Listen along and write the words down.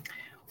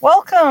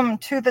Welcome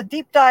to the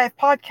Deep Dive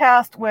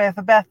podcast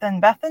with Beth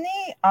and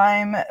Bethany.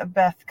 I'm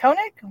Beth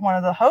Koenig, one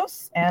of the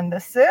hosts, and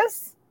this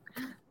is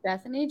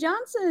Bethany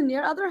Johnson,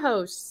 your other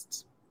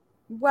host.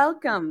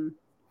 Welcome.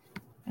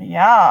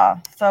 Yeah,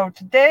 so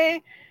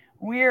today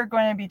we are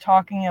going to be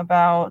talking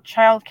about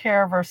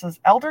childcare versus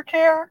elder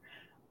care,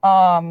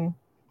 and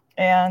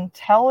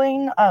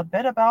telling a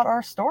bit about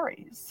our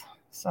stories.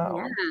 So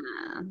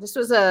yeah, this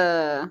was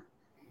a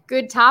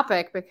good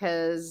topic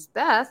because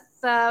Beth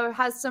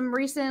has some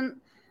recent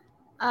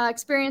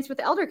experience with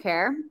elder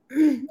care,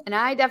 and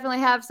I definitely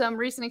have some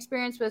recent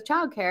experience with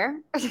childcare.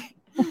 And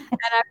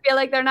I feel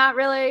like they're not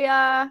really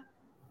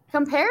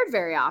compared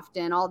very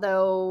often,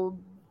 although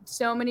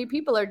so many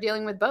people are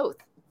dealing with both.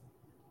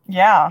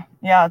 Yeah,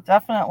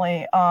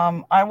 definitely.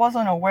 I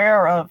wasn't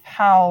aware of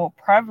how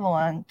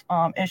prevalent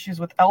issues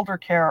with elder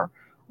care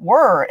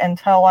were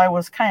until I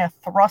was kind of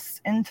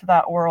thrust into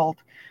that world,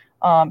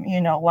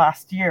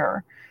 last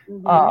year,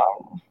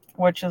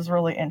 which is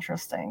really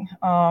interesting.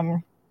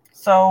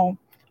 So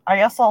I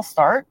guess I'll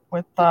start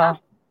with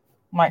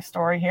my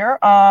story here.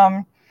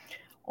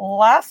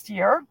 Last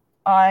year,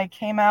 I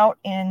came out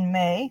in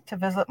May to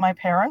visit my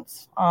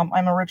parents.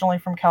 I'm originally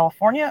from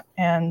California,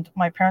 and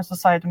my parents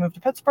decided to move to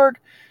Pittsburgh.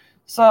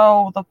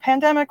 So the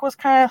pandemic was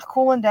kind of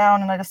cooling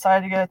down, and I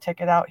decided to get a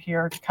ticket out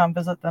here to come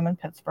visit them in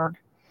Pittsburgh.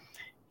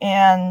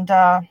 And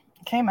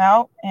came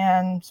out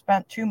and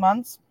spent 2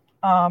 months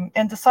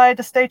and decided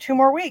to stay 2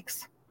 more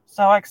weeks.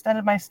 So I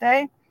extended my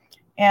stay,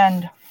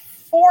 and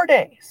 4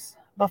 days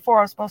before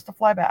I was supposed to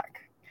fly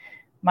back,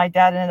 my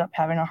dad ended up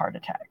having a heart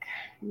attack.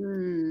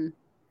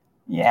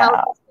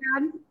 Yeah.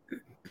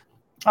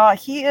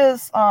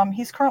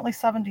 He's currently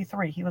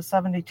 73. He was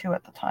 72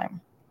 at the time.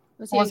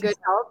 Was he in good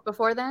health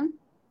before then?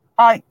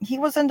 He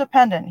was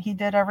independent. He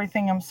did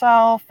everything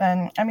himself.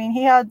 And I mean,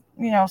 he had,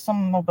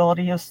 some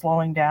mobility. He was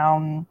slowing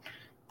down,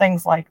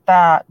 things like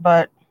that.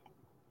 But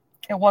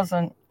it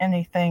wasn't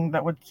anything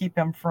that would keep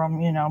him from,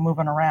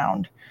 moving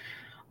around.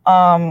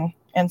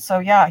 And so,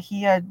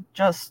 he had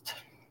just,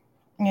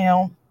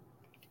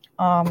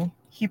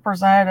 he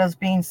presented as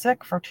being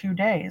sick for 2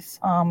 days.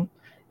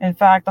 In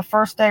fact, the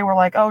first day we're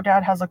like, oh,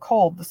 Dad has a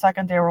cold. The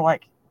second day we're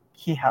like,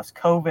 he has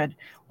COVID.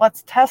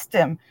 Let's test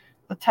him.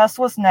 The test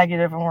was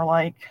negative, and we're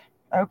like,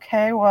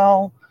 okay,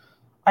 well,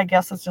 I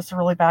guess it's just a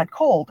really bad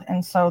cold.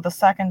 And so the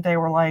second day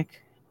we're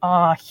like,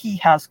 he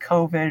has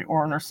COVID,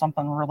 or there's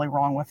something really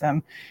wrong with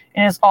him.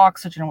 And his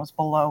oxygen was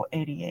below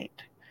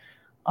 88,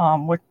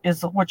 which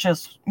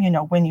is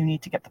when you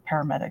need to get the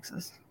paramedics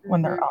is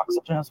when their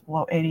oxygen is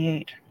below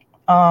 88.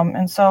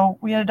 And so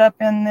we ended up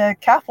in the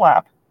cath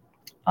lab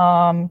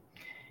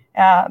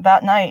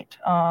that night.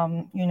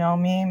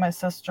 Me, my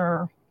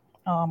sister,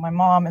 my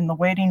mom in the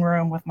waiting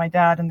room with my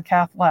dad in the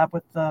cath lab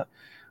with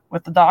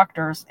the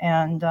doctors,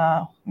 and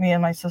me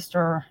and my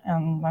sister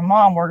and my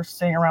mom were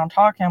sitting around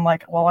talking. I'm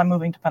like, well, I'm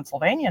moving to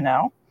Pennsylvania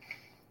now.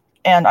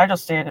 And I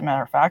just stated,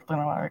 matter of fact,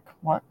 and I'm like,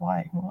 what,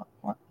 why,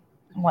 what?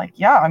 I'm like,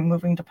 yeah, I'm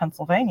moving to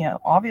Pennsylvania,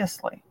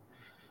 obviously.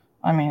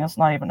 I mean, it's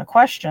not even a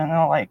question. And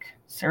they're like,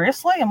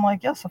 seriously? I'm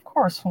like, yes, of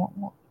course.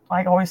 Well,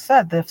 I always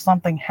said that if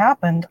something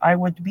happened, I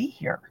would be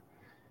here.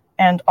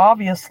 And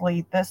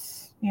obviously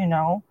this,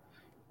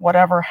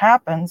 whatever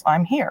happens,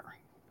 I'm here.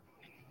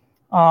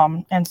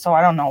 And so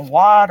I don't know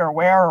what or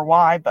where or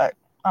why, but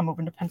I'm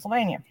moving to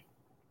Pennsylvania.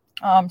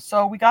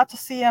 So we got to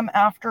see him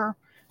after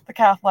the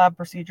cath lab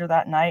procedure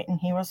that night, and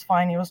he was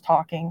fine. He was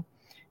talking.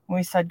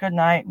 We said good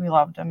night. We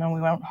loved him, and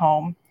we went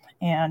home.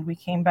 And we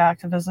came back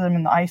to visit him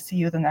in the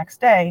ICU the next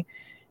day,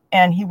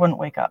 and he wouldn't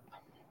wake up.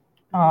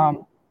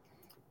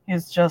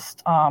 He's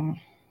just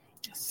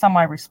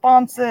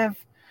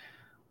semi-responsive.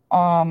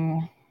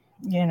 I've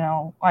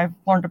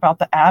learned about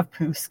the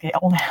AVPU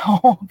scale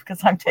now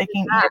because I'm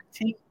taking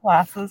EFT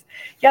classes.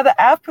 Yeah, the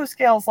AVPU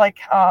scale is like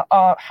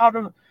how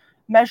to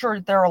measure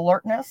their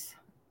alertness.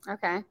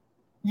 Okay.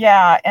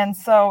 Yeah, and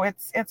so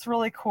it's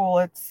really cool.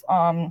 It's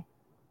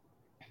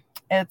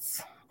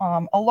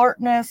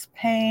alertness,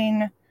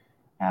 pain,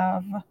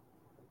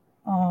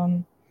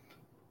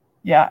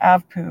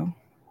 AVPU.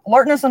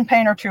 Alertness and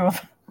pain are two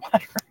of the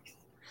letters.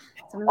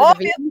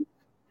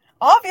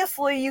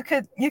 Obviously, you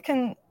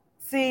can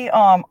see,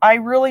 I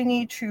really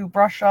need to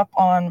brush up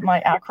on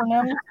my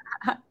acronyms.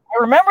 I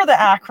remember the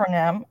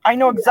acronym. I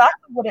know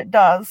exactly what it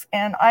does,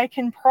 and I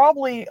can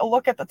probably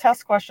look at the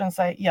test question and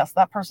say, yes,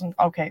 that person,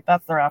 okay,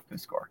 that's their AVPU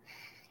score.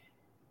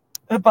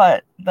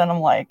 But then I'm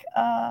like,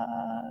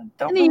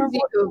 don't remember.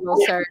 Google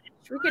search.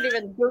 We could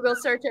even Google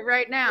search it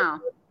right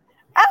now.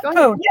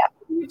 AVPU, yeah.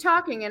 You're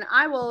talking, and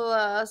I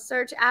will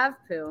search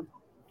AVPU.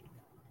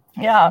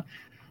 Yeah,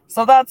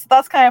 so that's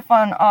kind of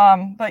fun.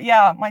 But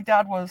yeah, my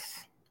dad was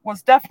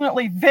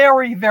definitely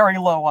very, very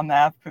low on the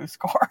AVPU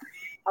score.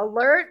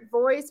 Alert,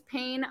 voice,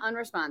 pain,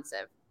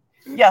 unresponsive.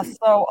 Yes,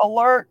 so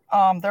alert,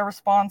 their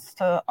response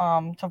to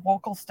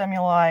vocal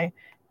stimuli,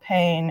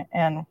 pain,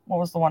 and what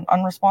was the one?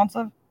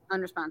 Unresponsive?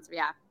 Unresponsive,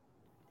 yeah.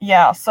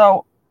 Yeah,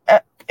 so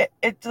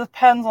it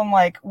depends on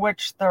like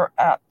which they're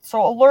at.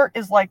 So alert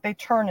is like they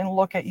turn and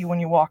look at you when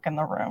you walk in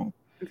the room.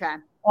 Okay.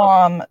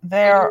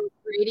 They're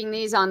rating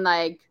these on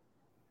like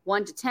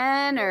 1 to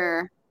 10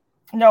 or?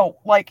 No,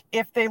 like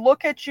if they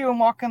look at you and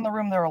walk in the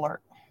room, they're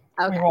alert.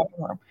 Okay. When you walk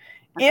in the room.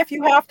 Okay. If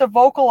you have to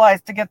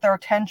vocalize to get their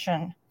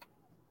attention,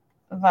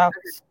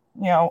 that's,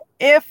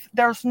 if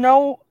there's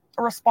no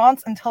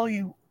response until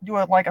you do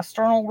it like a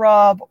sternal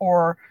rub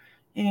or,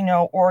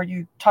 or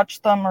you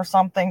touch them or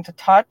something to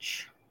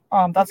touch,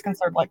 that's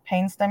considered like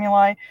pain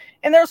stimuli.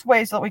 And there's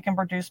ways that we can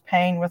produce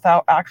pain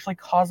without actually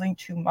causing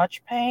too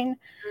much pain.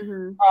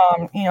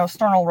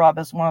 Sternal rub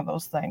is one of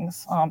those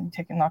things.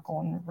 Take a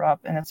knuckle and rub,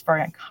 and it's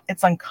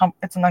it's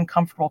an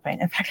uncomfortable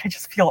pain. In fact, I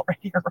just feel it right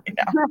here, right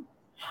now.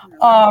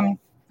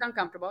 It's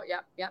uncomfortable.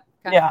 Yep.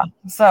 Okay. Yeah.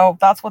 So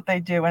that's what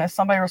they do. And if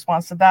somebody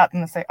responds to that,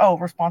 then they say, oh,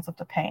 responsive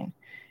to pain.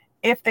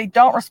 If they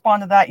don't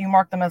respond to that, you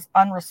mark them as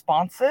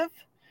unresponsive.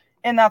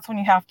 And that's when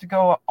you have to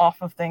go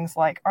off of things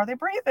like, are they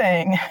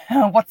breathing?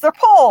 What's their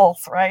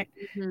pulse? Right.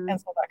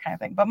 And so that kind of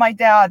thing. But my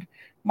dad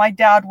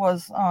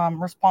was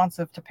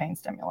responsive to pain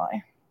stimuli.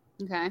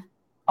 Okay.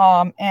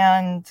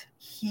 And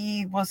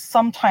he was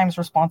sometimes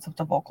responsive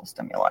to vocal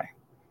stimuli.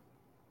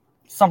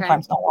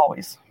 Sometimes, not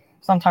always.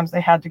 Sometimes they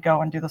had to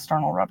go and do the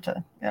sternal rub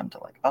to them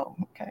to like, oh,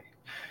 okay.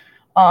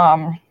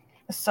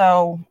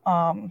 So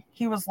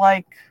he was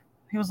like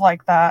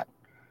that.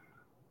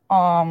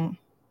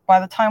 By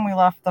the time we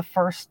left the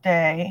first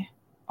day,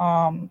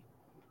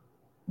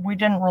 we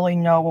didn't really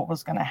know what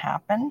was going to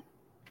happen.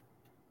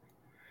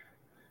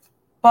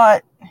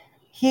 But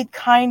he'd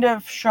kind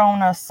of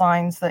shown us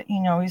signs that,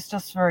 he's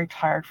just very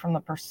tired from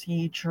the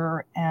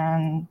procedure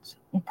and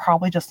we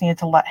probably just needed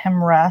to let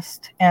him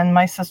rest. And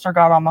my sister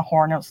got on the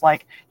horn. It was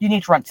like, you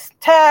need to run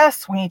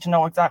tests. We need to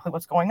know exactly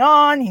what's going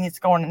on. He needs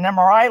to go in an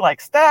MRI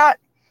like stat.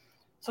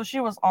 So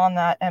she was on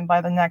that. And by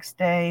the next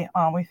day,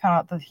 we found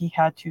out that he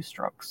had 2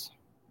 strokes.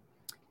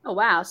 Oh,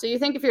 wow. So you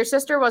think if your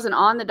sister wasn't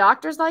on the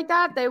doctors like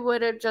that, they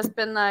would have just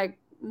been like,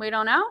 we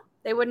don't know?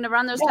 They wouldn't have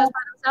run those tests by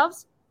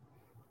themselves?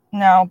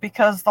 No,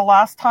 because the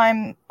last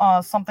time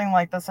something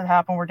like this had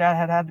happened where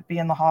Dad had to be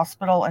in the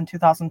hospital in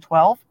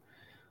 2012,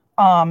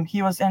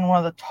 he was in one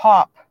of the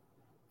top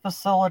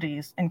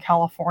facilities in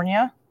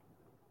California.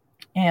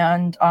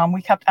 And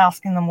we kept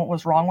asking them what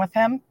was wrong with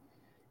him.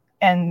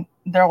 And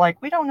they're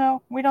like, we don't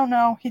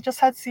know. He just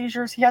had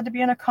seizures. He had to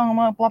be in a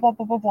coma, blah, blah,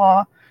 blah, blah,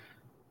 blah.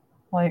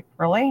 Like,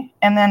 really?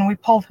 And then we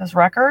pulled his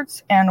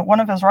records, and one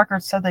of his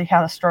records said that he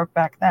had a stroke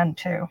back then,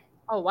 too.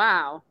 Oh,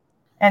 wow.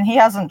 And he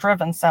hasn't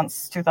driven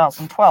since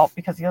 2012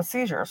 because he has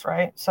seizures,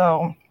 right?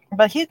 So,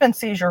 but he's been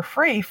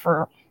seizure-free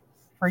for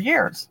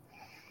years.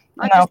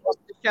 Just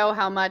to show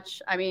how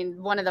much,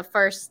 one of the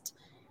first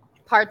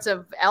parts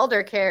of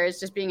elder care is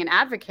just being an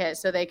advocate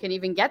so they can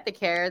even get the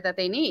care that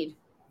they need.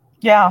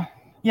 Yeah,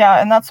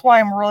 and that's why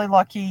I'm really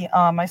lucky.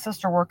 My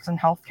sister works in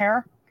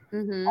healthcare.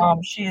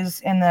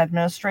 She's in the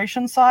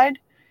administration side.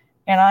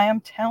 And I am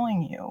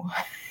telling you,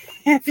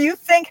 if you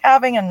think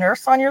having a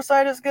nurse on your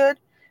side is good,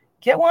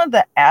 get one of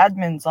the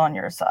admins on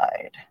your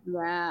side.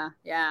 Yeah.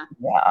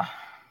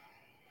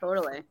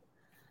 Totally.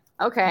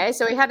 Okay,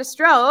 so he had a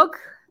stroke.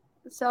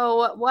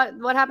 So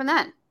what happened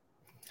then?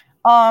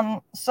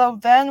 So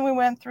then we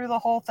went through the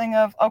whole thing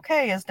of,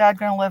 okay, is Dad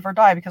going to live or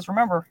die? Because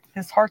remember,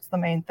 his heart's the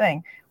main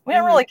thing. We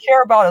didn't really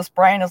care about his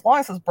brain as long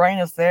as his brain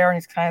is there and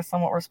he's kind of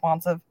somewhat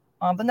responsive.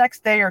 The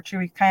next day or two,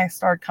 he kind of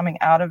started coming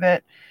out of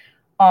it.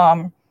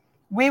 One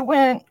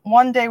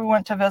day we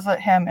went to visit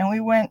him, and we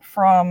went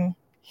from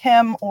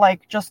him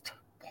like just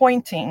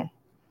pointing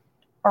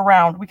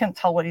around. We couldn't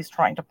tell what he's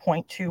trying to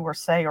point to or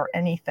say or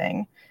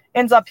anything.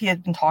 Ends up he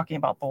had been talking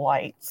about the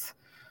lights.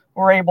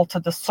 We're able to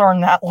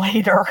discern that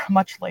later,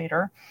 much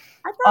later.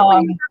 I thought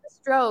when you have a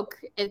stroke,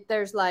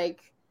 there's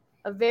like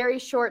a very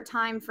short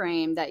time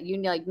frame that you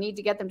need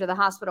to get them to the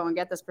hospital and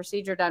get this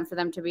procedure done for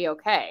them to be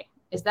okay.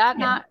 Is that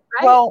not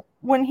right? Well,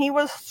 when he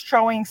was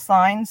showing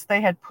signs, they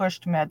had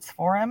pushed meds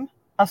for him,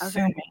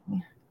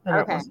 assuming that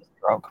it was a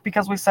stroke.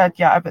 Because we said,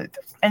 but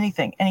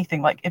anything,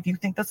 like if you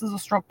think this is a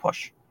stroke,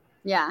 push.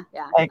 Yeah.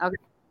 Like,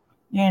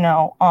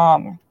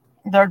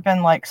 there'd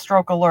been like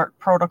stroke alert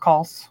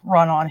protocols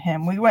run on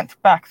him. We went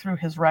back through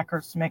his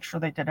records to make sure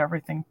they did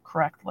everything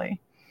correctly.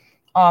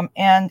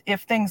 And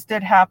if things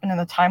did happen in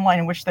the timeline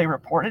in which they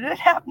reported it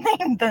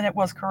happening, then it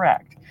was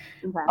correct.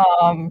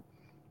 Okay.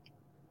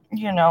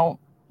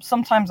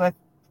 Sometimes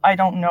I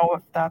don't know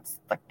if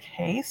that's the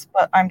case,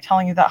 but I'm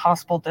telling you that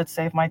hospital did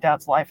save my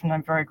dad's life, and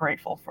I'm very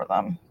grateful for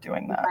them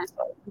doing that.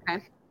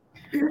 Okay.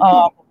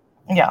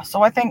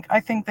 So I think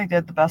they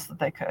did the best that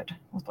they could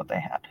with what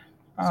they had.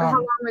 So how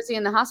long was he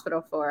in the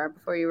hospital for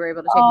before you were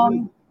able to take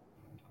him?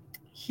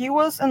 He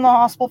was in the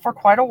hospital for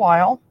quite a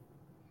while.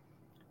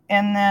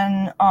 And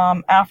then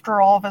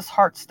after all of his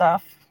heart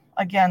stuff,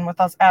 again, with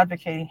us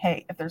advocating,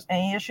 hey, if there's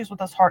any issues with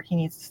his heart, he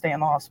needs to stay in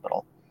the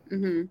hospital.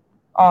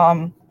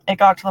 It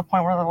got to the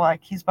point where they're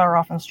like, he's better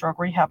off in stroke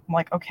rehab. I'm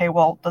like, okay,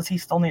 well, does he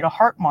still need a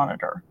heart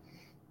monitor?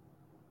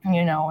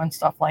 And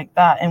stuff like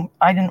that. And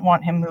I didn't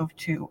want him moved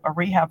to a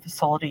rehab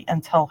facility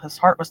until his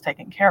heart was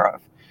taken care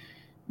of.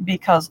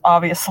 Because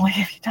obviously,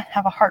 if you don't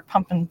have a heart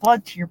pumping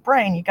blood to your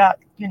brain, you got,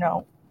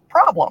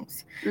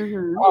 problems.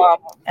 Mm-hmm.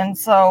 And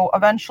so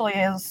eventually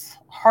his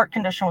heart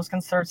condition was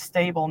considered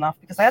stable enough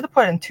because I had to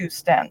put in 2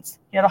 stents.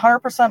 He had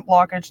 100%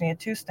 blockage and he had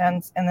 2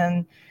 stents. And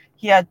then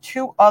he had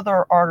 2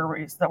 other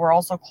arteries that were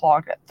also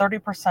clogged at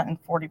 30%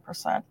 and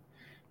 40%.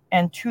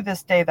 And to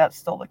this day, that's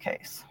still the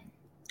case.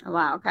 Oh,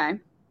 wow. Okay.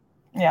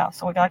 Yeah,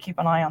 so we got to keep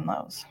an eye on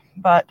those.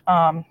 But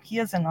he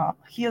is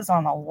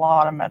on a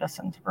lot of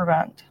medicine to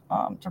prevent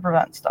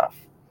stuff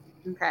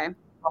Okay.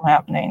 from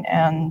happening.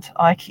 And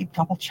I keep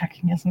double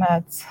checking his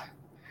meds.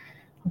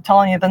 I'm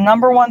telling you, the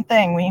number one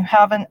thing when you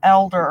have an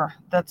elder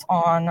that's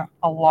on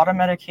a lot of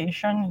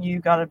medication, you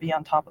got to be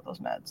on top of those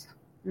meds.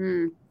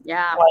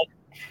 Yeah. Like,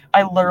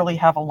 I literally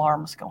have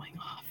alarms going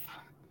off.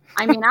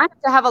 I mean, I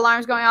have to have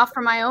alarms going off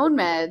for my own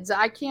meds.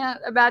 I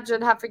can't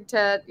imagine having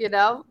to,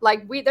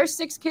 like there's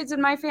 6 kids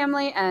in my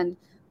family. And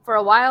for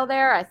a while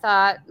there, I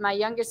thought my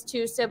youngest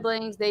 2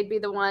 siblings, they'd be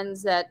the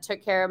ones that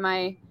took care of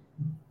my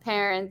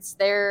parents.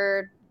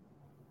 They're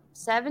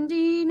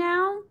 70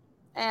 now.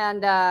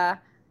 And,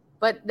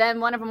 but then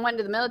one of them went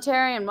to the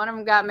military and one of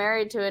them got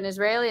married to an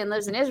Israeli and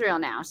lives in Israel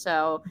now.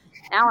 So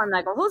now I'm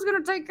like, well, who's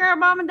going to take care of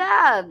mom and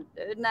dad?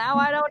 Now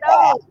I don't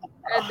know.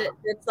 And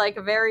it's like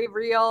a very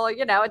real,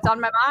 it's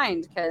on my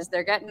mind because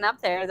they're getting up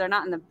there. They're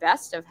not in the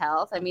best of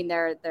health. I mean,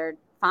 they're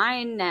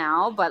fine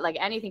now, but like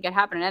anything could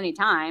happen at any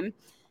time.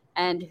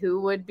 And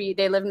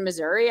they live in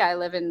Missouri. I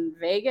live in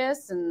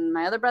Vegas and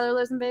my other brother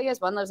lives in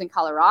Vegas. One lives in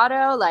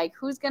Colorado. Like,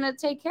 who's going to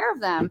take care of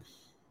them?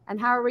 And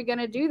how are we going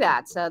to do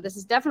that? So this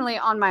is definitely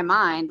on my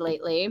mind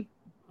lately.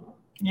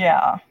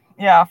 Yeah,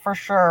 for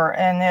sure.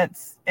 And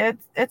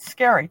it's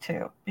scary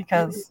too,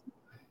 because,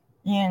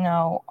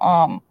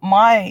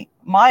 my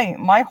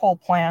whole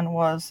plan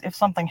was if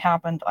something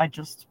happened, I'd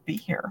just be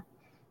here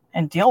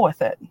and deal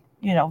with it.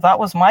 That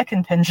was my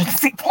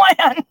contingency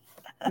plan.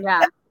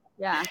 Yeah.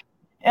 Yeah.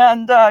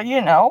 And,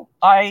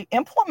 I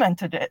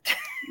implemented it.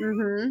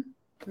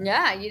 Mm-hmm.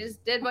 Yeah. You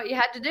just did what you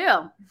had to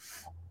do.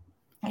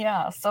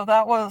 Yeah, so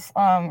that was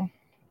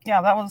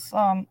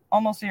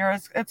almost a year.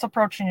 It's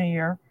approaching a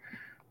year.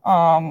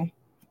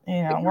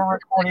 We're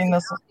recording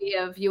this.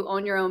 Of you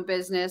own your own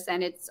business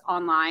and it's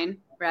online,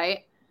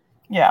 right?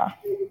 Yeah.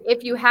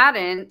 If you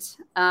hadn't,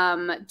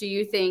 do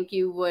you think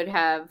you would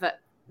have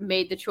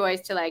made the choice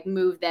to like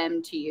move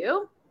them to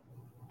you?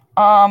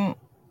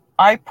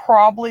 I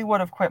probably would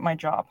have quit my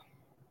job.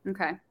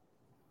 Okay.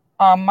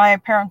 My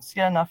parents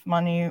get enough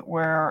money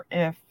where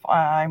if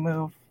I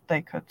move,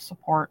 they could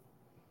support.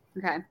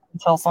 Okay.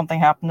 Until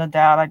something happened to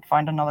Dad, I'd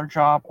find another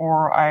job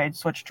or I'd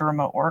switch to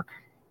remote work.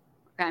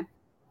 Okay.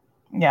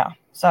 Yeah.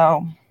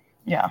 So,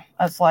 yeah,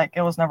 it's like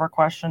it was never a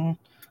question.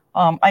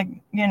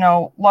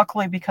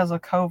 Luckily because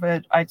of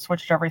COVID, I'd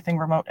switched everything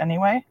remote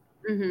anyway.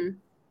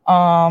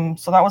 Mm-hmm.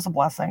 So that was a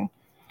blessing.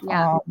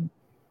 Yeah.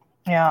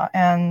 Yeah,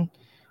 and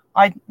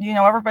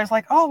everybody's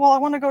like, oh, well, I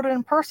want to go to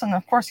in person.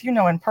 Of course,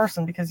 in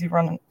person because you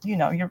run,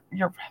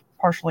 you're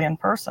partially in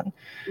person.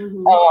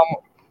 Mm-hmm.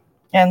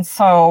 And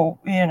so,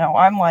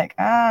 I'm like,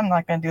 I'm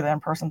not going to do the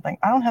in-person thing.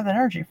 I don't have the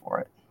energy for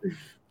it.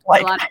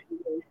 Like,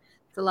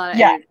 it's a lot of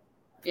yeah. energy.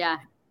 Yeah.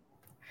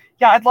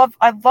 Yeah, I'd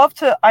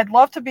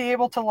love to be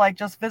able to like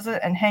just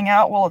visit and hang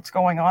out while it's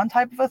going on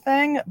type of a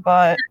thing,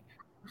 but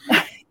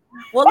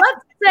well,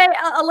 let's say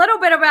a little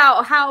bit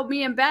about how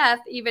me and Beth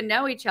even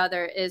know each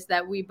other is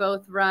that we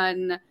both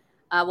run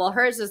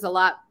hers is a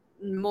lot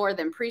more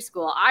than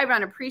preschool. I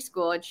run a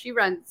preschool and she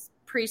runs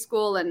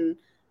preschool and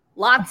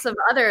lots of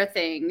other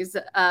things.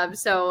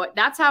 So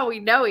that's how we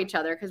know each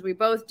other because we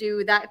both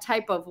do that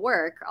type of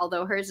work,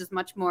 although hers is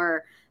much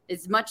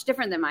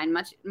different than mine,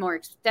 much more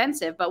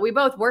extensive, but we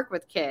both work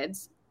with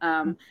kids.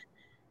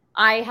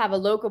 I have a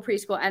local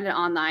preschool and an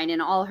online, and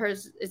all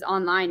hers is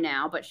online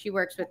now, but she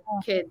works with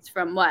kids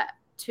from what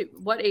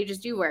ages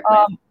do you work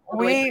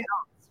with?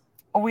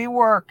 We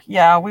work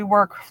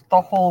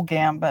the whole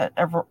gambit,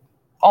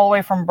 all the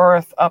way from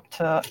birth up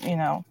to,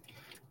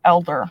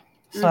 elder.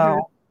 So,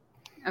 mm-hmm.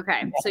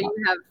 Okay. So you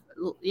have,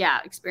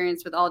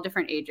 experience with all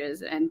different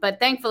ages but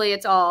thankfully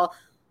it's all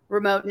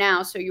remote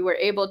now. So you were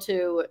able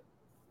to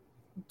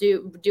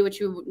do what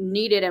you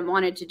needed and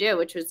wanted to do,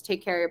 which was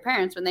take care of your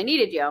parents when they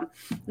needed you.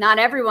 Not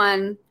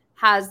everyone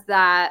has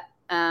that,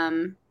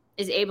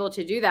 is able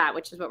to do that,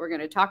 which is what we're going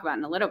to talk about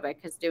in a little bit.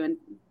 Because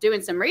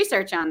doing some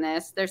research on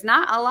this, there's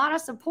not a lot of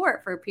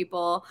support for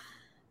people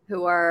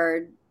who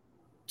are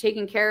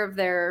taking care of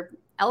their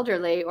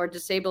elderly or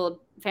disabled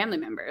family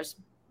members.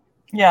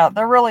 Yeah,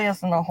 there really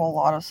isn't a whole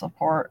lot of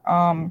support.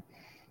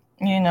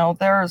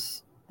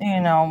 There's,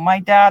 my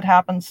dad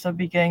happens to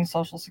be getting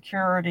Social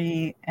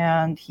Security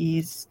and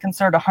he's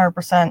considered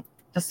 100%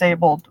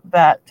 disabled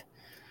vet.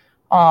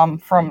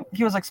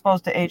 He was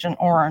exposed to Agent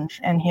Orange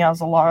and he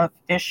has a lot of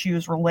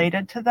issues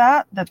related to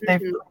that they've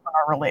proven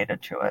are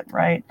related to it,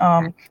 right?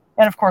 And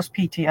of course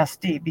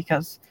PTSD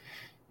because,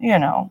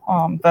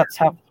 vets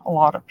have a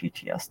lot of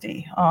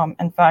PTSD.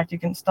 In fact, you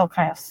can still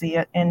kind of see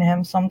it in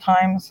him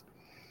sometimes.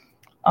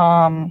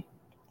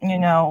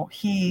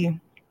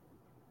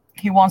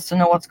 He wants to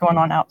know what's going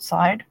on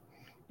outside.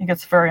 He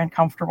gets very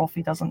uncomfortable if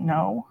he doesn't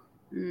know.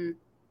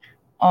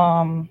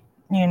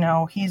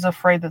 he's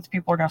afraid that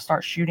people are going to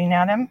start shooting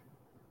at him,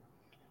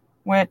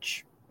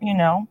 which,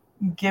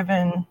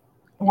 given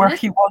where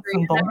he was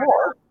in the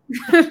war,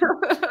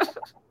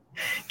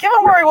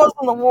 given where he was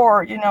in the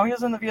war, he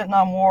was in the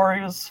Vietnam War,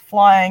 he was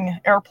flying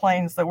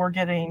airplanes that were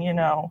getting,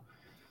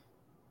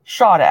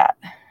 shot at.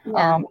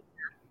 Yeah.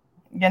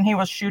 And he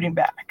was shooting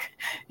back,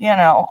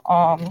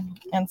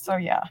 and so,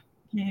 yeah,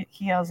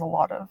 he has a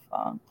lot of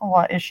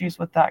issues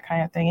with that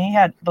kind of thing. He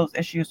had those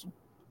issues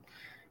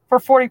for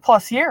 40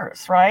 plus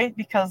years, right?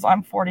 Because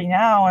I'm 40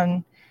 now,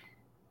 and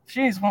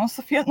geez, when was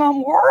the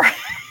Vietnam War?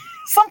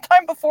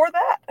 Sometime before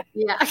that.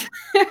 Yeah.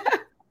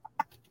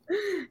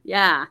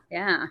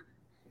 Yeah.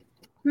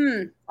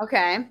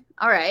 Okay.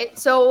 All right.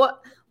 So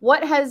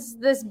what has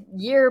this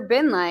year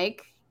been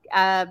like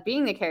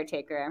being the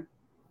caretaker?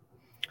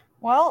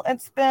 Well,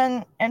 it's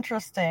been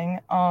interesting.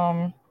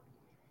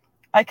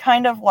 I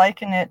kind of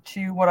liken it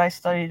to what I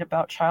studied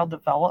about child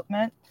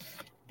development,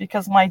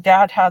 because my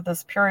dad had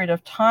this period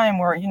of time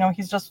where,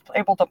 he's just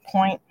able to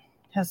point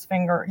his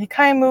finger. He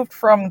kind of moved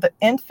from the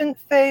infant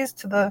phase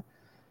to the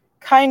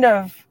kind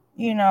of,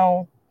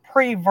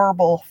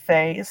 pre-verbal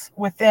phase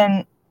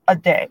within a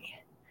day.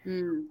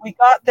 We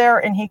got there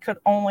and he could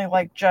only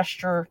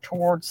gesture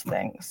towards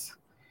things.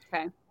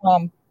 Okay.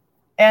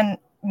 And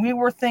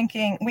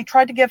we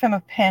tried to give him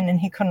a pen and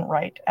he couldn't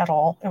write at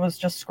all. It was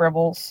just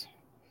scribbles.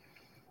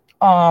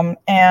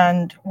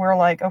 And we're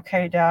like,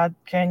 okay, Dad,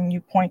 can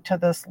you point to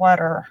this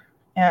letter?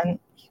 And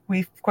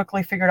we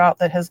quickly figured out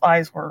that his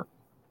eyes,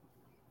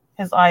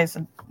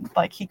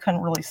 he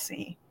couldn't really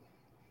see.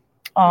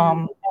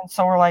 And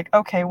so we're like,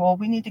 okay, well,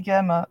 we need to get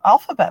him an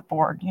alphabet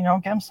board,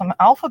 get him some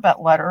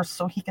alphabet letters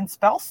so he can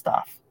spell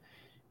stuff.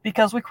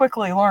 Because we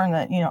quickly learned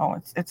that,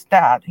 it's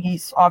Dad.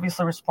 He's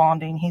obviously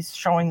responding. He's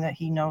showing that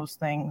he knows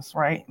things,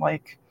 right?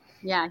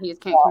 Yeah, he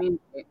just can't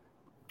communicate.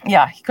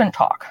 Yeah, he couldn't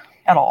talk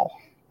at all.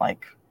 Oh,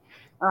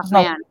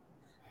 man.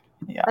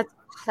 Yeah.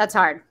 That's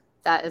hard.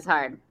 That is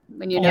hard.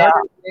 When you know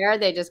they're there,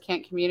 they just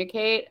can't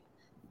communicate.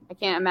 I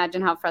can't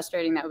imagine how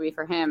frustrating that would be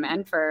for him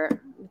and for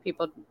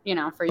people,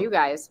 for you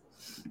guys.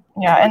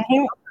 Yeah, and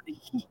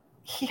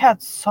he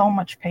had so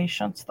much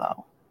patience,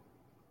 though.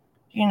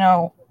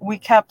 We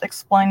kept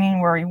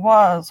explaining where he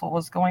was, what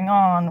was going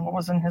on, what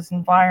was in his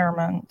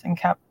environment, and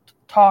kept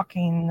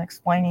talking and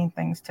explaining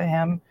things to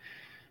him.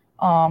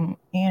 And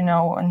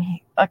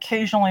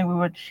occasionally we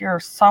would hear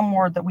some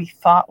word that we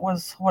thought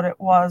was what it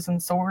was.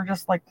 And so we were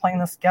just playing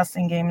this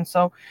guessing game. And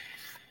so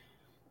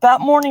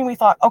that morning we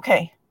thought,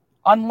 okay,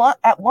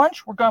 at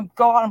lunch, we're going to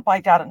go out and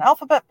buy Dad an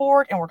alphabet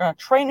board, and we're going to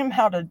train him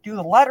how to do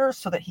the letters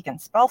so that he can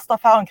spell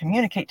stuff out and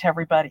communicate to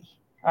everybody,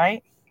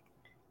 right?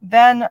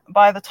 Then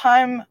by the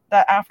time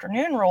that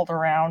afternoon rolled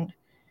around,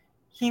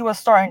 he was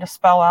starting to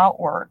spell out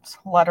words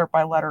letter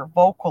by letter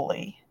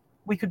vocally.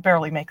 We could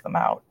barely make them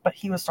out, but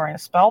he was starting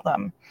to spell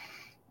them,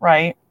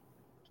 right?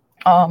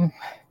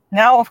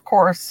 Now, of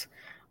course,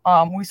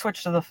 we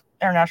switched to the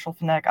International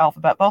Phonetic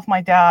Alphabet. Both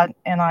my dad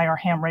and I are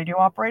ham radio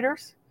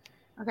operators.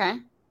 Okay.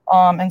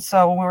 And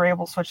so we were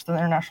able to switch to the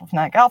International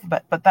Phonetic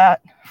Alphabet. But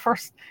that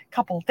first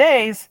couple of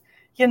days,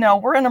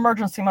 we're in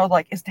emergency mode.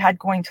 Is Dad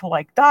going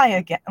to die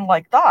again,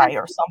 die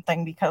or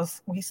something?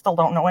 Because we still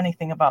don't know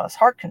anything about his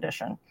heart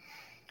condition,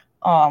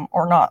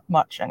 or not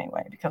much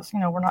anyway, because,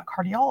 we're not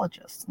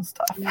cardiologists and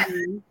stuff.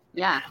 Mm-hmm.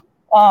 Yeah.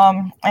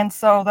 And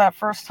so that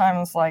first time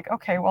was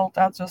okay, well,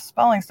 Dad's just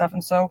spelling stuff.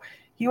 And so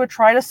he would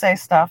try to say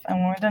stuff, and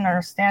when we didn't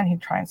understand,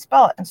 he'd try and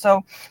spell it. And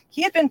so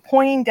he had been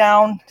pointing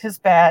down his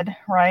bed,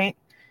 right?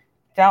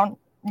 Down,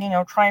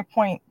 trying to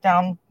point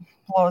down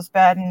below his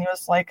bed. And he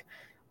was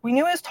we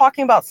knew he was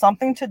talking about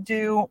something to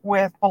do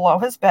with below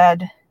his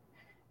bed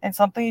and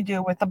something to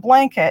do with the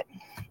blanket.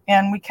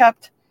 And we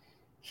kept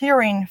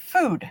hearing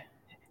food.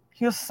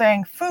 He was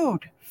saying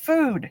food.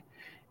 And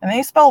then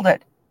he spelled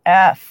it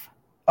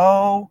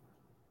FOOD.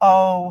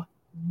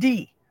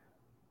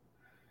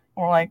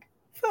 We're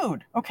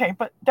food. Okay,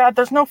 but Dad,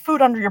 there's no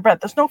food under your bed.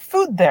 There's no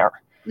food there.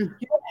 You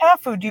don't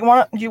have food. Do you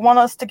want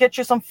us to get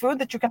you some food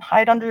that you can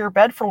hide under your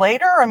bed for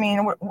later? I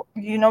mean,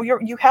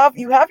 you have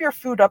your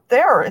food up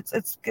there.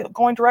 It's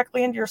going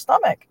directly into your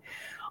stomach.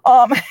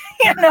 The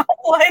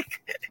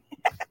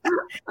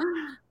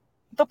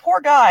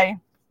poor guy,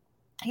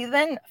 he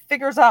then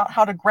figures out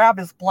how to grab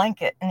his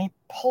blanket, and he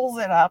pulls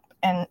it up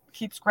and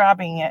keeps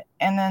grabbing it,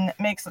 and then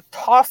makes a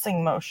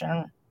tossing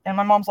motion. And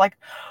my mom's like,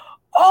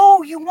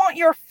 "Oh, you want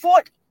your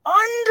foot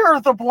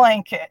under the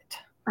blanket?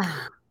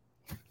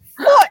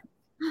 Foot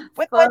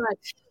with a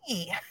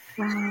T."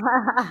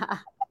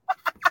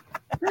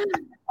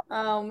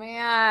 Oh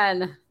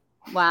man!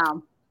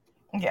 Wow.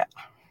 Yeah.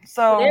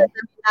 So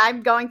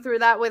I'm going through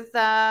that with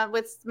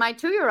my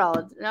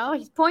 2-year-old.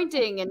 He's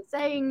pointing and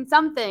saying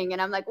something,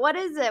 and I'm like, "What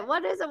is it?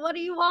 What is it? What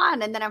do you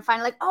want?" And then I'm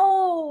finally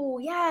 "Oh,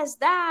 yes,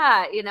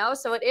 that."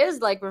 So it is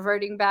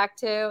reverting back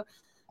to,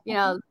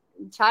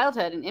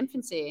 childhood and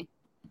infancy.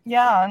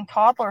 Yeah, and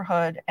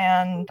toddlerhood,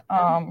 and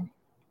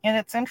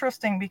it's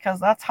interesting because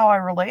that's how I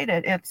relate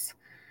it. It's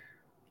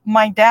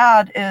my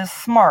dad is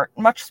smart,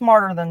 much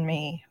smarter than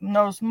me,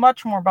 knows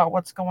much more about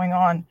what's going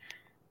on.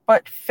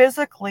 but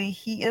physically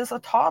he is a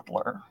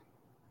toddler.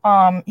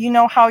 You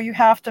know how you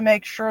have to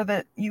make sure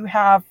that you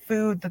have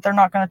food that they're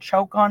not going to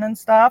choke on and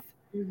stuff.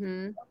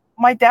 Mm-hmm.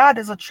 My dad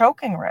is a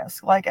choking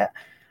risk. Like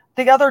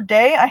the other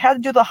day, I had to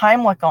do the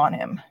Heimlich on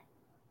him.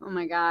 Oh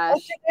my 2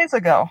 gosh. days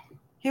ago,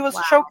 he was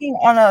Wow. choking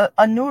on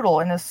a noodle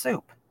in his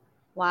soup.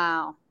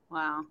 Wow.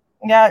 Wow.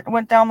 Yeah, it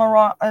went down the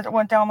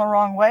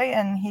wrong way,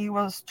 and he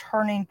was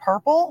turning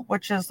purple,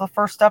 which is the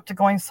first step to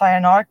going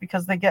cyanotic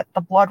because they get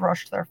the blood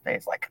rush to their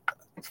face, like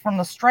it's from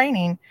the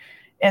straining,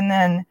 and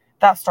then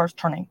that starts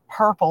turning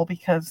purple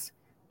because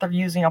they're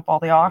using up all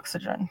the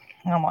oxygen.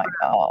 And I'm like,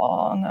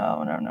 oh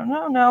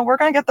no, we're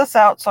gonna get this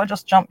out. So I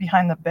just jumped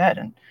behind the bed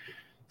and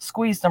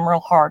squeezed him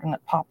real hard, and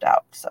it popped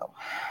out. So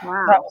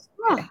Wow. that was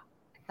okay.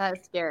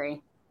 That's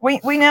scary. We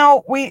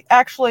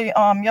actually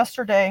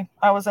yesterday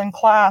I was in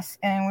class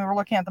and we were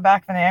looking at the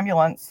back of an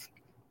ambulance.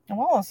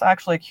 Well, it's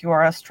actually a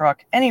QRS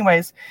truck.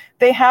 Anyways,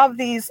 they have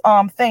these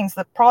things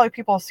that probably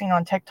people have seen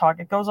on TikTok.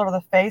 It goes over the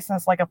face and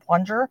it's like a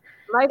plunger.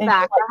 Life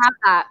back. I have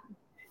that.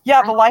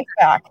 Yeah, the life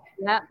back.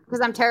 Yeah,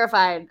 because I'm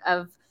terrified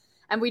of,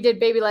 and we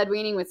did baby led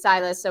weaning with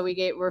Silas, so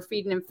we're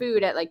feeding him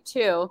food at like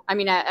 2. I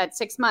mean, at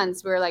 6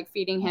 months, we were like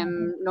feeding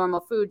him normal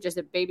food, just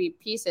at baby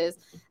pieces,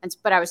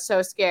 but I was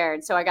so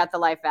scared, so I got the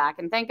life back,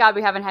 and thank God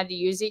we haven't had to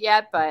use it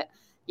yet. But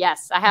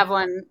yes, I have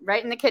one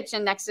right in the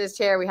kitchen next to his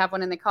chair. We have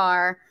one in the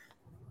car.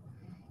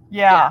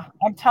 Yeah,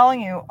 I'm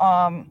telling you,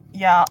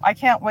 yeah, I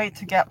can't wait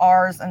to get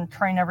ours and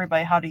train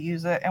everybody how to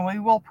use it, and we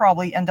will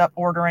probably end up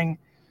ordering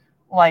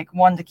like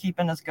one to keep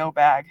in his go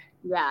bag.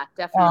 Yeah,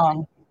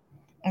 definitely.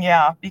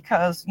 Yeah,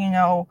 because,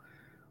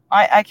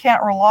 I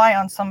can't rely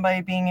on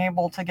somebody being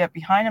able to get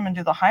behind him and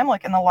do the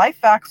Heimlich, and the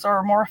life backs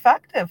are more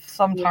effective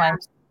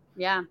sometimes.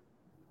 Yeah.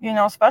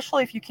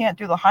 Especially if you can't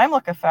do the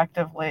Heimlich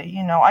effectively.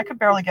 I could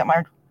barely get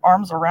my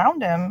arms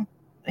around him,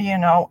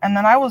 and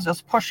then I was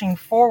just pushing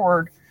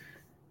forward,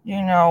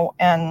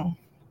 and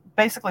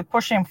basically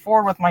pushing him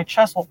forward with my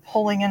chest while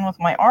pulling in with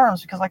my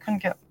arms because I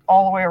couldn't get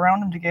all the way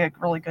around him to get a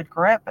really good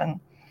grip. And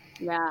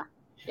yeah,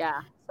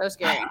 so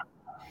scary.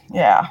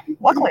 Yeah,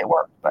 luckily it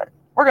worked, but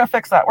we're going to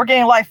fix that. We're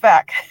getting life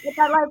back. Get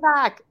that life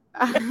back.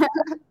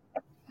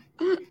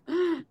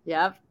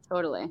 Yep,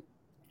 totally.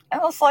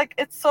 And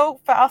it's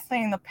so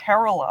fascinating, the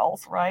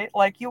parallels, right?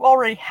 Like, you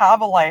already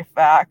have a life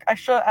back. I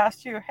should have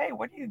asked you, hey,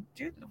 what do you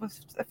do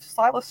if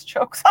Silas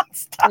chokes on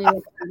stuff? Yeah.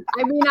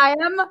 I mean, I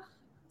am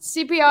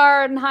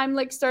CPR and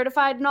Heimlich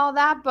certified and all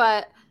that,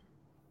 but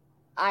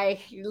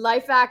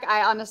life back,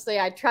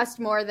 I trust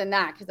more than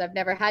that because I've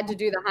never had to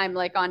do the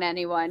Heimlich on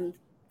anyone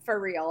for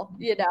real,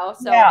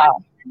 so yeah.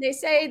 They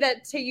say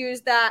that to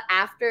use that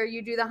after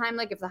you do the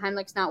Heimlich if the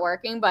Heimlich's not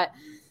working, but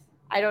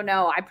I don't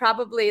know. I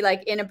probably,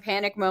 like, in a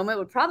panic moment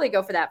would probably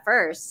go for that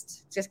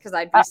first just because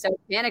I'd be so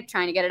panicked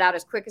trying to get it out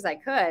as quick as I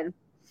could.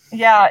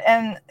 Yeah,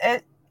 and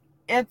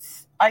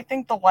I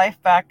think the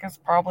life back is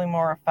probably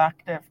more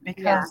effective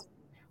because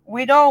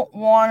we don't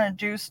want to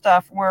do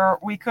stuff where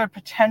we could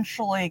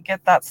potentially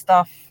get that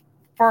stuff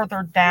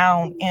further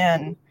down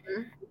in,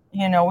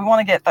 we want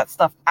to get that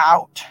stuff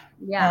out.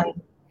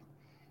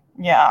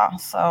 Yeah.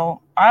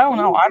 So I don't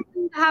know. I'm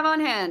to have on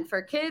hand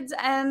for kids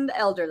and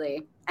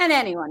elderly and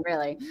anyone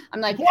really.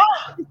 I'm like,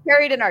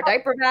 carried in our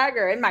diaper bag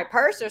or in my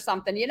purse or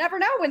something. You never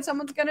know when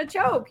someone's going to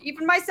choke,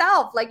 even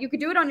myself. Like, you could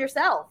do it on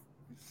yourself.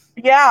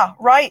 Yeah,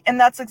 right. And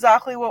that's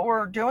exactly what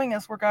we're doing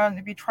is we're going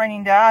to be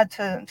training Dad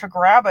to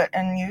grab it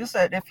and use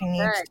it if he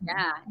needs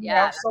to.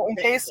 Yeah. So in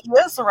case he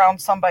is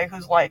around somebody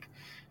who's like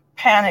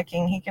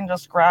panicking, he can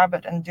just grab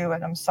it and do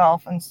it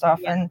himself and stuff.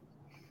 Yeah. And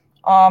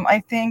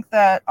I think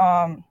that,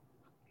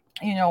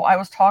 I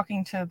was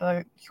talking to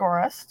the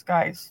QRS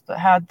guys that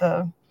had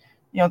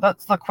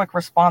that's the quick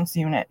response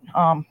unit,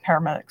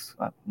 paramedics,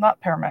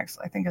 not paramedics.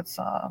 I think it's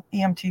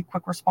EMT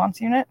quick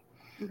response unit.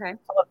 Okay.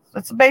 So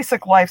it's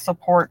basic life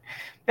support.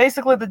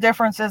 Basically, the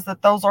difference is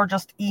that those are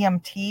just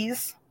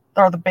EMTs.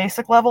 They're the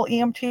basic level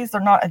EMTs.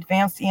 They're not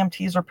advanced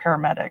EMTs or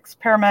paramedics.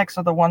 Paramedics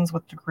are the ones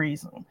with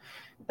degrees and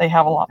they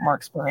have a lot more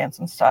experience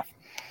and stuff.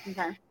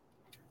 Okay.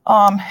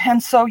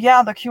 And so,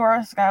 the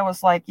QRS guy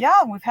was like,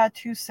 we've had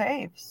 2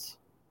 saves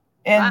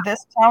in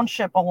this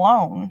township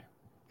alone.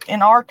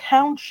 In our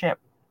township,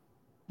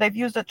 they've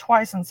used it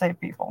twice and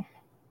saved people.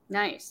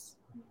 Nice.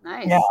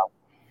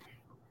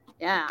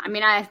 Yeah. I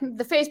mean,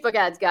 the Facebook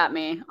ads got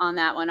me on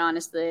that one,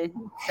 honestly.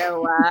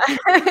 So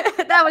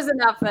that was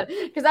enough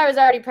because I was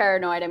already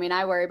paranoid. I mean,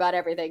 I worry about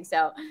everything.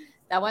 So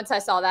that once I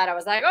saw that, I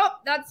was like, oh,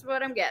 that's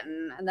what I'm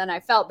getting. And then I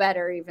felt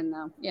better, even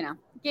though, it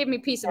gave me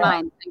peace of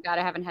mind. Thank God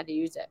I haven't had to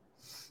use it.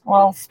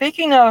 Well,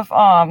 speaking of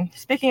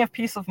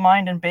peace of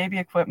mind and baby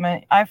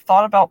equipment, I've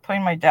thought about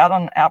putting my dad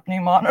on an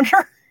apnea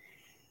monitor.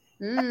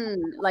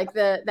 Like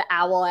the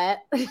owlette.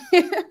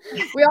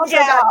 We also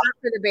got that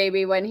for the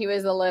baby when he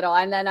was a little,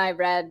 and then I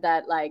read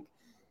that like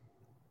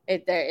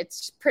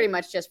it's pretty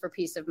much just for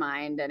peace of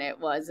mind, and it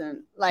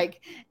wasn't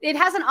like it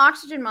has an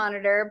oxygen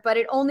monitor, but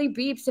it only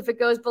beeps if it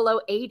goes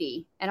below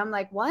 80. And I'm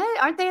like,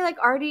 what? Aren't they like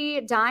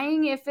already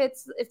dying if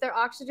their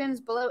oxygen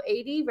is below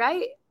 80,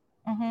 right?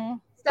 Mm-hmm.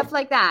 Stuff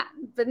like that.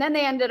 But then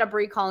they ended up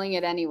recalling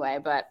it anyway.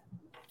 But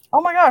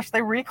Oh my gosh,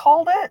 they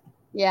recalled it?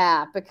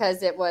 Yeah,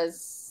 because it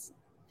was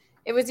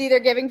either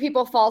giving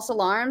people false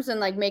alarms and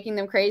like making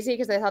them crazy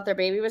because they thought their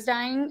baby was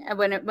dying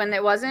when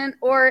it wasn't,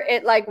 or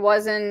it like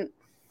wasn't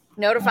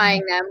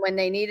notifying them when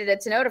they needed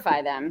it to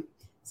notify them.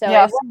 So it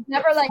Yes. was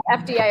never like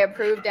FDA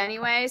approved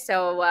anyway.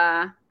 So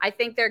I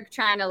think they're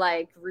trying to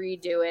like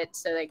redo it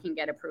so they can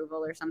get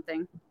approval or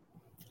something.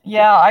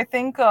 Yeah, I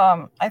think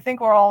what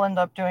I'll end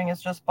up doing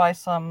is just buy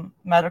some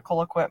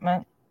medical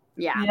equipment.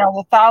 Yeah. You know,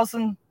 the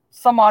 $1,000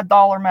 some odd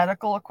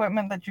medical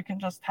equipment that you can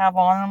just have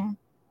on them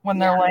when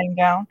they're laying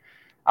down.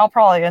 I'll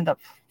probably end up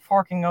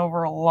forking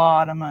over a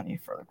lot of money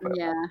for the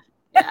equipment.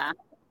 Yeah.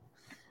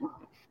 Yeah.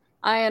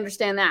 I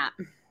understand that.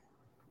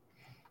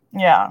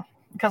 Yeah,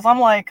 because I'm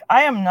like,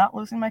 I am not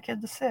losing my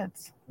kid to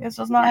SIDS. It's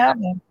just not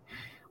happening.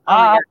 Oh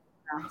my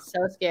God.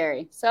 So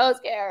scary. So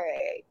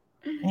scary.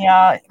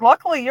 Yeah,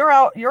 luckily you're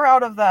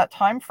out of that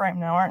time frame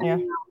now, aren't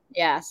you?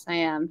 Yes, I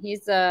am.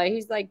 He's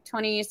like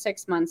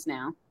 26 months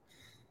now.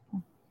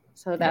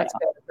 So that's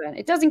good. But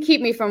it doesn't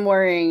keep me from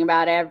worrying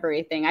about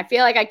everything. I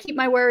feel like I keep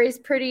my worries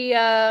pretty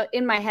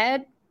in my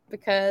head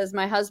because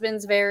my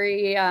husband's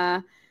very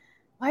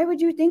why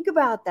would you think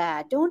about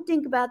that? Don't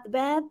think about the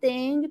bad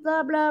things,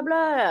 blah, blah,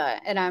 blah.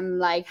 And I'm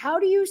like, how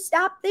do you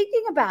stop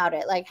thinking about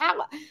it? Like,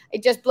 how?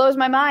 It just blows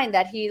my mind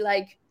that he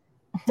like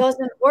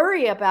doesn't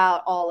worry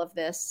about all of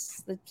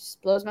this. It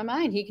just blows my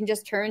mind. He can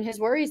just turn his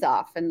worries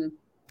off. And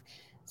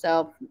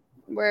so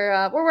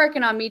we're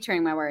working on me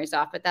turning my worries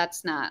off, but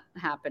that's not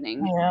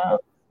happening. Yeah.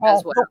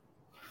 Well,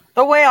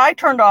 the way I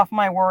turned off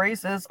my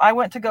worries is I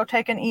went to go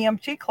take an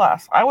EMT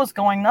class. I was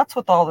going nuts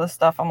with all this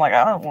stuff. I'm like,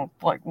 I don't want,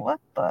 like, what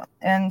the?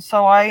 And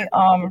so I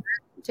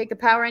take the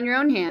power in your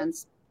own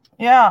hands.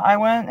 Yeah, I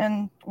went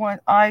and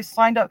I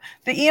signed up.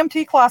 The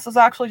EMT class is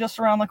actually just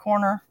around the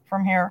corner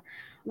from here,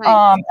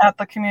 at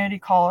the community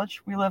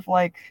college. We live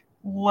like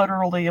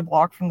literally a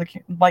block from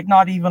like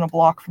not even a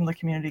block from the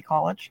community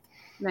college.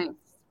 Nice.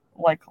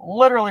 Like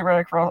literally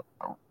right across.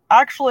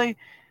 Actually,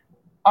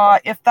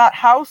 if that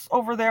house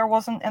over there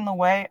wasn't in the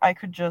way, I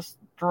could just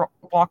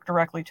walk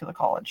directly to the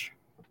college.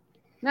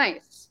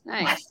 Nice.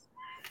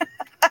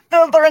 The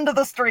other end of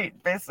the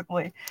street,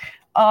 basically.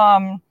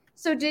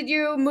 So did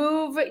you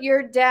move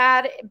your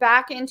dad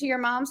back into your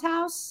mom's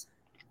house?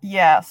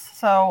 Yes.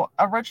 So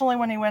originally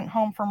when he went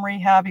home from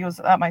rehab, he was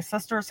at my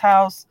sister's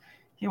house.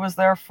 He was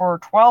there for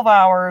 12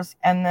 hours.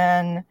 And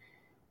then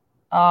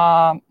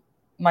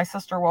my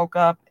sister woke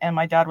up and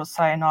my dad was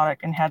cyanotic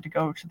and had to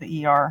go to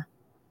the ER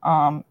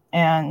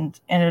and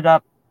ended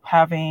up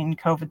having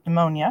COVID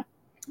pneumonia.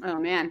 Oh,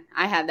 man.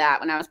 I had that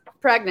when I was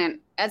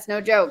pregnant. That's no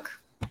joke.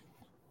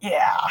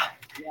 Yeah.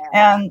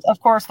 And of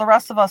course, the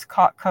rest of us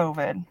caught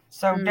COVID.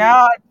 So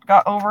Dad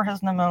got over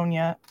his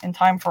pneumonia in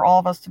time for all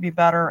of us to be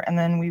better. And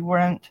then we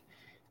went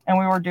and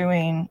we were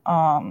doing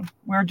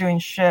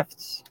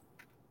shifts.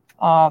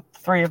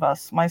 Three of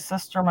us, my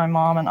sister, my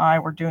mom, and I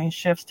were doing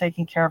shifts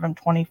taking care of him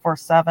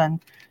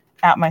 24/7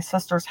 at my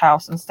sister's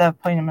house instead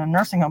of putting him in a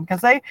nursing home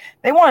because they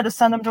wanted to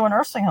send him to a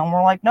nursing home.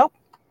 We're like, nope,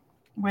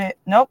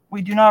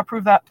 we do not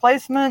approve that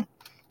placement.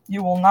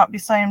 You will not be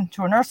sent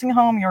to a nursing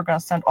home. You're going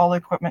to send all the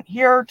equipment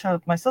here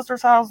to my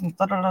sister's house and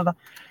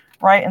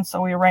right. And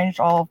so we arranged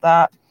all of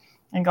that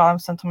and got him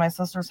sent to my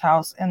sister's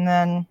house. And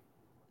then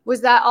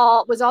was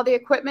all the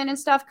equipment and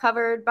stuff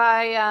covered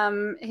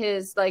by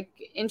his like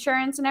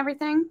insurance and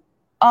everything?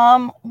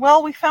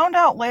 Well, we found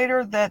out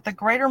later that the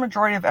greater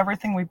majority of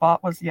everything we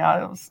bought was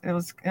it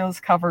was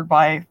covered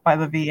by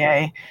the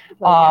VA.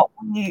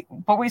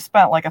 But we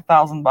spent like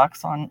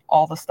 $1,000 on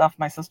all the stuff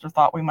my sister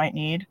thought we might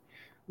need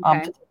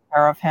to take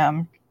care of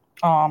him.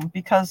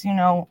 Because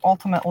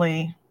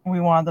ultimately we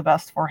wanted the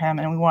best for him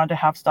and we wanted to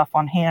have stuff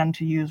on hand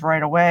to use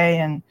right away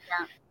and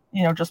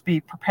just be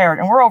prepared.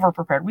 And we're over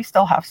prepared. We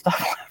still have stuff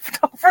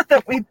left over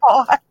that we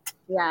bought.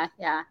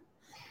 Yeah.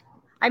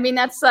 I mean,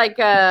 that's like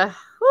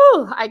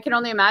I can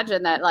only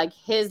imagine that like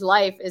his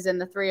life is in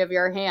the three of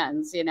your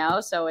hands,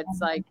 so it's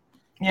like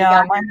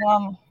my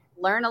mom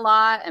learn a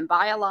lot and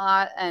buy a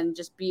lot and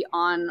just be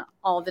on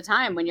all the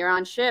time. When you're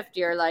on shift,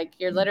 you're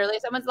literally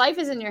someone's life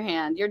is in your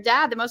hand. Your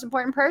dad, the most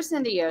important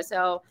person to you.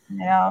 So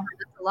that's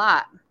a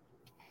lot.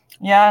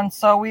 Yeah, and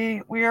so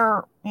we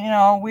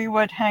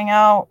would hang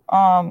out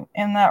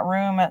in that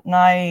room at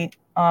night,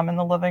 in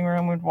the living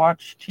room. We'd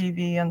watch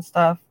TV and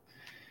stuff,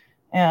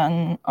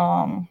 and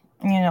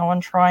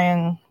and try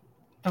and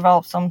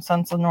develop some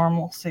sense of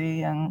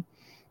normalcy. And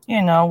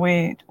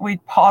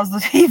we'd pause the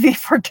TV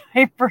for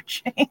diaper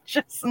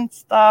changes and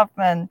stuff,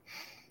 and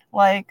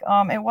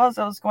it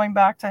was going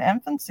back to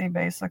infancy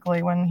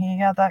basically when he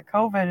had that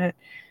COVID.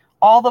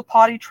 All the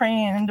potty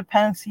training and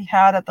independence he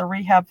had at the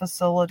rehab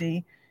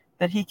facility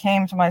that he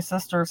came to my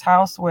sister's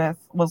house with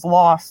was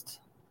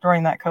lost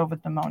during that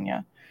COVID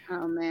pneumonia.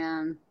 Oh,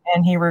 man.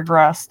 And he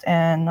regressed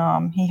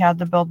and he had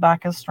to build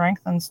back his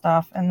strength and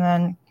stuff. And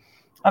then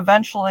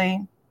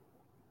eventually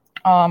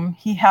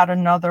he had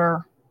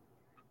another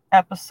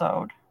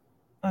episode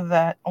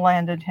that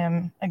landed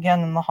him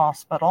again in the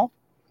hospital.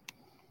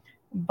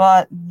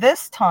 But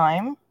this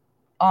time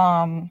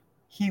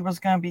he was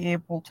going to be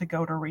able to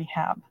go to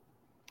rehab.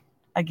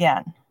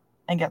 again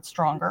and get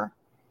stronger.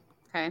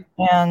 Okay.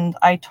 And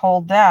I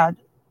told Dad,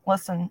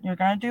 listen, you're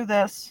going to do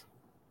this.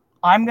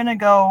 I'm going to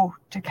go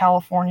to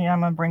California. I'm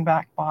going to bring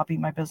back Bobby,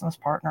 my business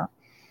partner.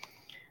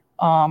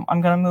 I'm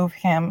going to move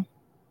him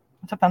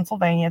to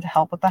Pennsylvania to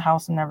help with the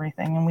house and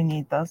everything. And we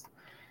need this.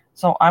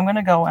 So I'm going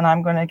to go and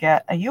I'm going to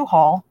get a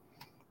U-Haul.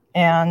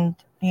 And,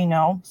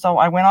 so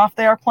I went off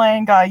the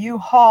airplane, got a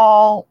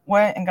U-Haul,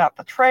 went and got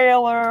the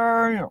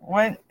trailer,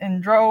 went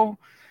and drove,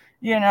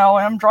 and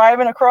I'm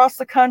driving across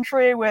the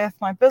country with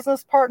my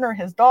business partner,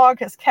 his dog,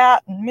 his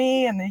cat, and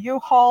me, and the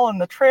U-Haul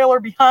and the trailer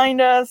behind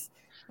us,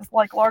 this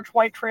like large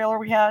white trailer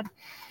we had.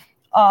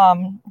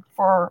 It's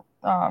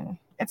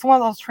one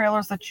of those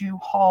trailers that you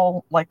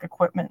haul like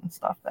equipment and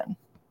stuff in.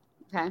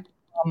 Okay.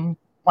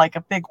 Like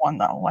a big one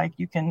though, like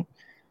you can,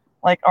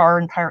 like our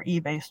entire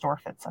eBay store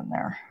fits in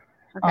there.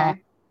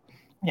 Okay.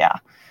 Yeah.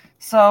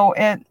 So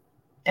it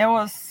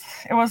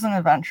was an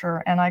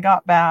adventure, and I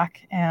got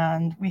back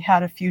and we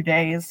had a few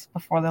days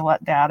before they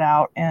let Dad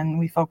out, and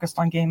we focused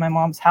on getting my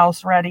mom's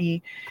house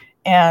ready,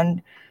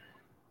 and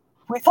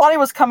we thought he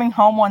was coming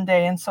home one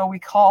day. And so we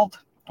called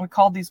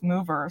these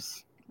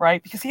movers,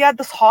 right? Because he had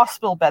this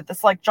hospital bed,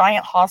 this like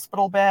giant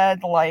hospital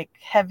bed, like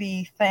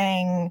heavy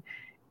thing.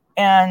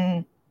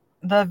 And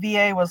the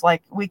VA was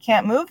like, we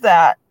can't move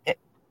that.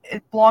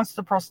 It belongs to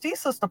the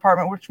prosthesis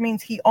department, which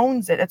means he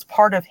owns it. It's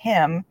part of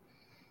him.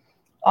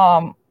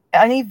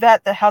 Any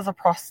vet that has a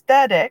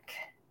prosthetic,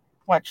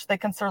 which they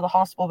consider the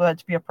hospital bed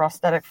to be a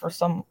prosthetic for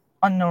some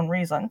unknown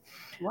reason.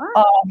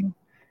 What?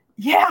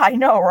 Yeah, I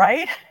know,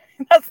 right?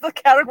 That's the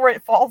category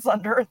it falls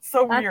under. It's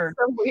so weird.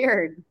 That's so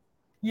weird.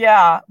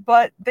 Yeah,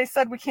 but they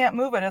said we can't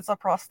move it. It's a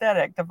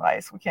prosthetic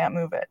device. We can't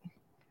move it.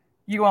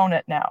 You own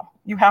it now.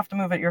 You have to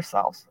move it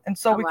yourselves. And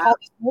so we called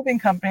this moving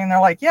company, and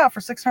they're like, yeah, for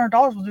 $600,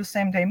 we'll do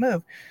same day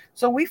move.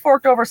 So we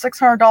forked over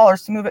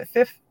 $600 to move it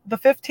the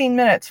 15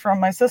 minutes from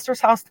my sister's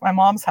house to my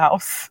mom's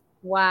house.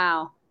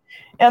 Wow.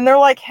 And they're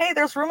like, hey,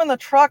 there's room in the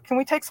truck. Can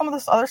we take some of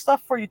this other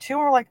stuff for you too?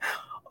 And we're like,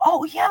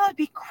 oh yeah, that'd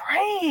be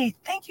great.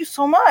 Thank you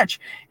so much.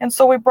 And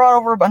so we brought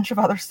over a bunch of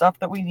other stuff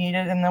that we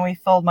needed. And then we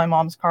filled my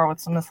mom's car with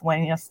some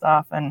miscellaneous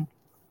stuff. And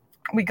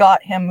we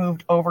got him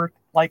moved over,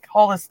 like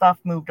all this stuff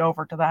moved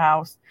over to the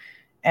house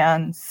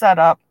and set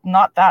up.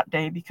 Not that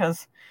day,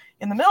 because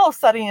in the middle of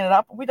setting it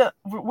up, we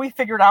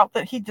figured out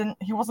that he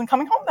wasn't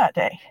coming home that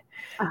day.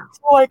 Oh.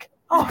 So like,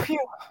 oh, phew.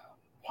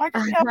 Why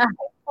did we have to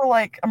pay for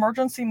like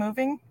emergency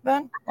moving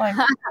then? Like,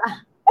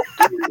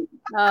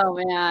 oh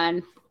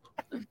man,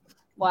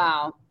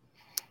 wow.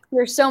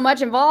 There's so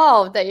much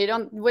involved that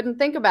you wouldn't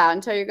think about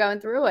until you're going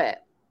through it.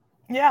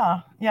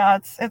 Yeah,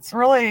 it's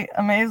really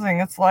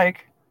amazing. It's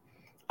like,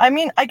 I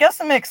mean, I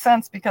guess it makes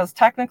sense because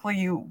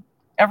technically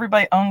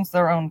everybody owns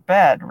their own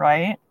bed,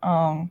 right?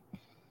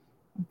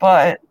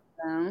 But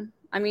I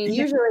mean,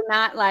 usually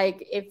not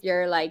like if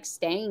you're like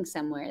staying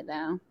somewhere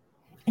though.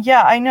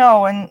 Yeah, I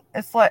know, and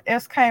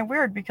it's kind of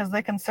weird because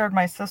they considered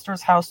my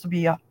sister's house to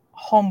be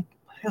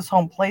his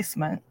home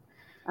placement.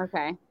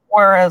 Okay.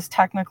 Whereas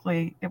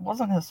technically it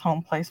wasn't his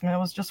home placement. It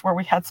was just where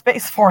we had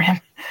space for him.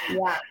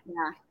 Yeah.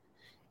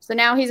 So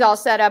now he's all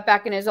set up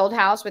back in his old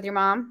house with your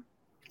mom?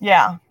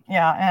 Yeah.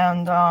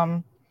 And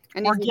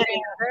we're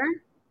getting her?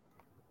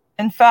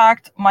 In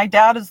fact, my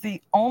dad is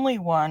the only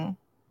one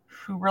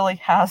who really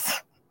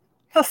has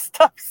the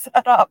stuff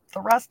set up.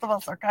 The rest of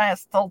us are kind of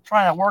still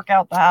trying to work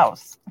out the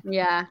house.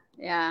 Yeah.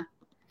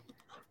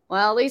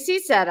 Well, at least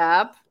he's set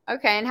up.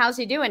 Okay, and how's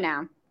he doing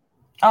now?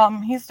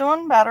 He's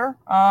doing better.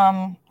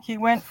 He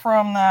went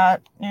from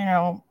that,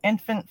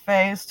 infant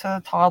phase to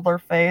the toddler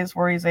phase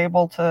where he's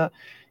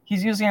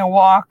using a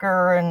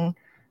walker and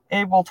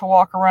able to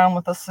walk around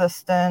with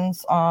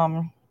assistance.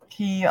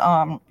 He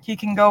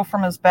can go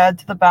from his bed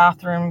to the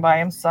bathroom by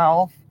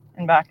himself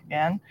and back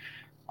again.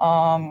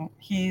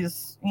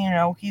 He's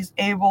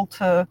able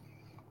to,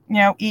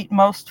 eat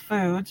most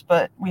foods,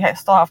 but we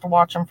still have to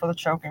watch him for the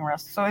choking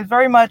risk. So he's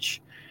very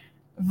much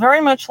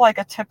like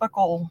a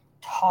typical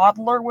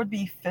toddler would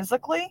be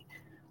physically,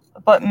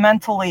 but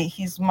mentally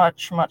he's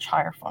much, much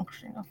higher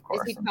functioning, of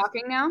course. Is he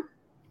talking now?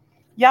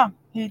 Yeah,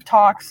 he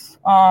talks.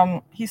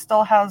 He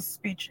still has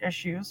speech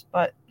issues,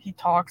 but he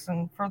talks.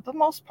 And for the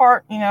most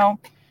part,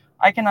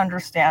 I can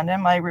understand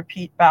him. I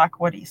repeat back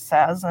what he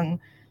says, and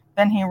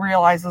then he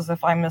realizes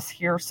if I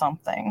mishear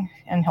something,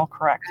 and he'll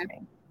correct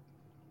me.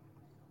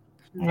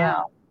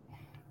 Wow.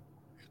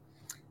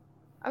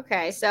 Yeah.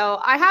 Okay, so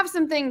I have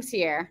some things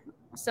here,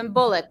 some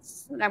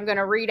bullets that I'm going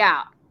to read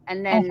out,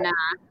 and then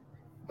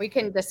we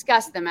can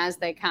discuss them as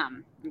they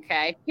come.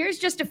 Okay, here's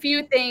just a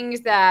few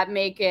things that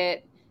make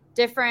it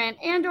different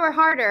and or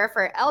harder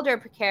for elder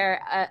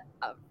care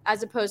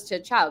as opposed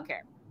to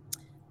childcare.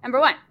 Number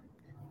one,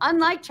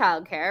 unlike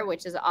childcare,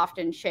 which is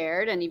often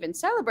shared and even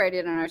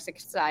celebrated in our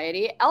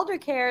society, elder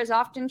care is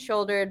often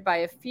shouldered by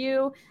a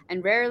few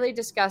and rarely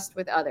discussed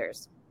with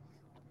others.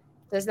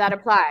 Does that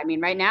apply? I mean,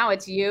 right now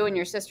it's you and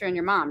your sister and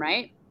your mom,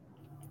 right?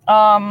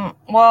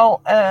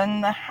 Well,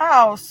 in the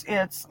house,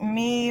 it's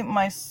me,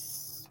 my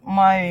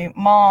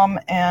mom,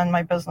 and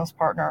my business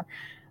partner.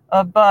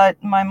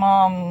 But my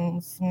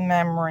mom's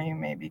memory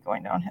may be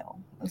going downhill.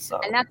 So,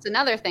 and that's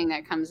another thing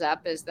that comes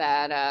up is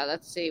that,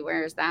 let's see,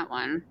 where is that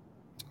one?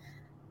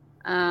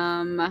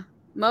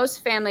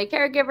 Most family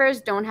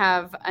caregivers don't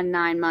have a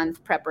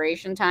 9-month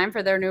preparation time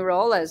for their new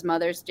role as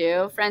mothers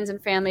do. Friends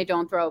and family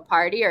don't throw a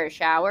party or a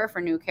shower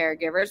for new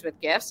caregivers with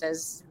gifts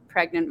as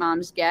pregnant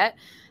moms get.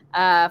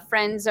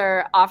 Friends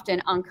are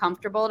often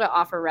uncomfortable to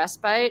offer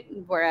respite,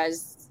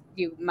 whereas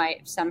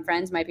some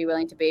friends might be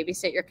willing to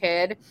babysit your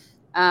kid.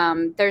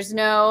 There's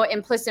no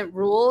implicit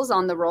rules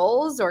on the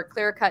roles or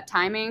clear-cut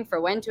timing for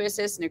when to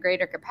assist in a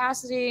greater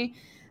capacity,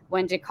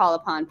 when to call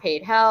upon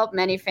paid help.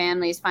 Many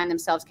families find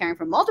themselves caring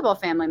for multiple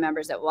family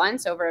members at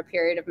once over a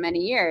period of many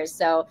years.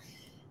 So,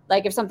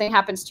 like, if something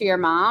happens to your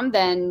mom,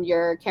 then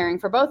you're caring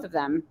for both of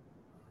them.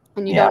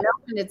 And you don't know,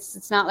 and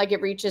it's not like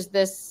it reaches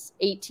this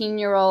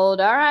 18-year-old,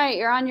 all right,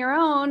 you're on your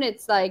own.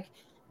 It's like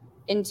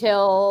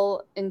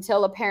until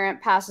a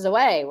parent passes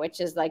away, which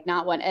is like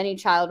not what any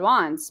child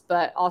wants,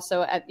 but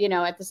also at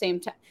the same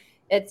time,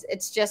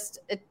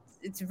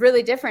 it's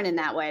really different in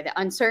that way. The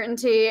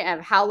uncertainty of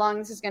how long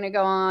this is going to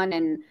go on,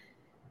 and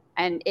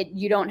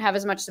you don't have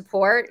as much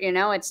support.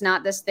 It's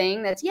not this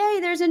thing that's, yay,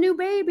 there's a new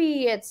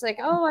baby. It's like,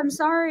 oh, I'm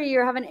sorry, you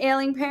have an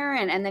ailing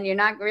parent, and then you're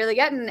not really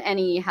getting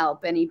any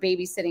help, any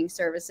babysitting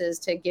services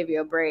to give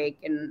you a break,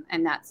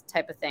 and that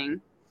type of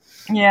thing.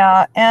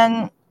 Yeah,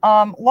 and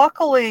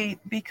luckily,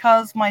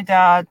 because my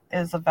dad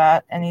is a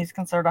vet and he's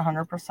considered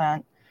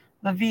 100%,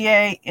 the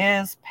VA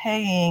is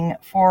paying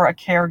for a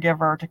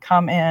caregiver to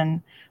come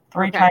in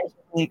 3 times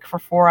a week for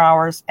 4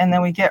 hours, and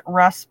then we get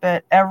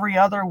respite every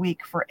other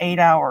week for 8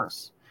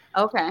 hours.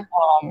 Okay.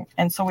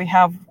 And so we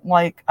have,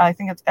 like, I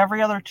think it's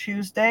every other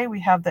Tuesday we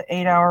have the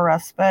 8-hour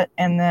respite,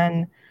 and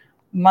then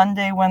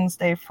Monday,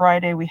 Wednesday,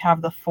 Friday we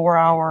have the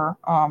 4-hour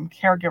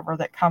caregiver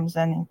that comes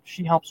in.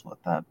 She helps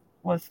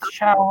with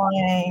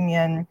showering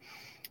and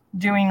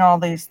doing all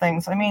these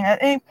things. I mean,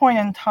 at any point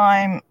in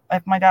time,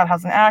 if my dad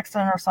has an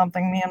accident or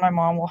something, me and my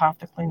mom will have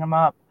to clean him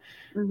up.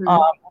 Mm-hmm.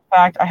 In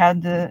fact, I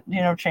had to,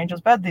 change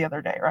his bed the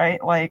other day,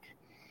 right? Like,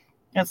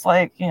 it's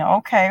like,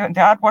 okay,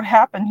 Dad, what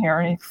happened here?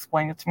 And he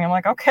explained it to me. I'm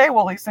like, okay,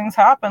 well, these things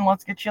happen.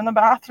 Let's get you in the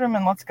bathroom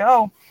and let's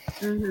go.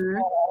 Mm-hmm.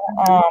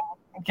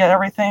 Get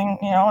everything,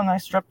 and I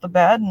stripped the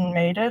bed and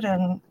made it,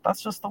 and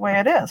that's just the way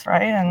it is,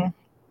 right? And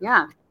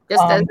yeah,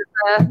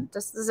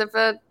 just as if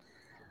a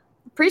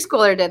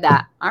preschooler did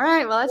that. All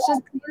right, well, let's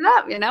just clean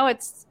it up.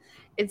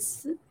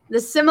 It's the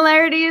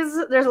similarities.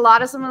 There's a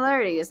lot of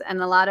similarities and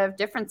a lot of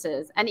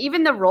differences, and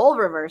even the role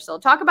reversal.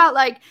 Talk about,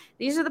 like,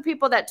 these are the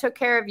people that took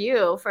care of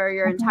you for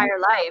your entire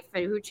life,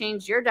 and who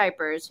changed your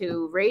diapers,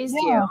 who raised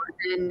you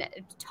and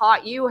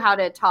taught you how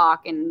to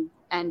talk and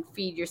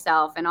feed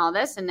yourself and all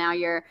this, and now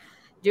you're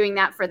doing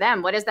that for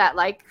them. What is that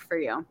like for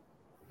you?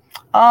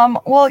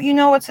 Well,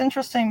 it's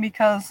interesting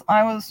because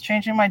I was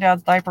changing my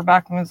dad's diaper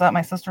back when I was at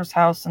my sister's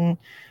house, and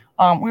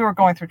we were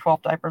going through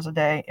 12 diapers a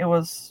day. It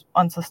was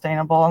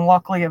unsustainable. And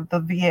luckily the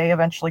VA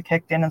eventually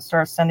kicked in and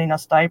started sending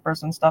us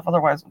diapers and stuff.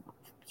 Otherwise, we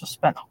just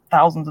spent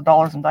thousands of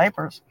dollars in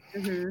diapers.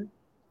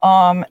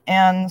 Mm-hmm.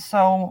 And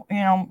so,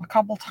 a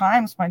couple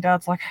times my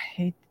dad's like, I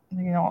hate,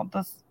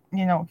 this,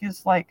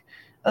 he's like,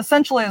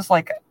 essentially is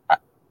like,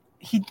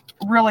 he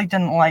really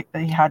didn't like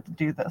that he had to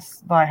do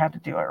this, that I had to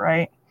do it.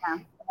 Right. Yeah.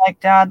 Like,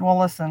 Dad, well,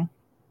 listen,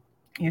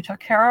 you took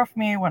care of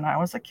me when I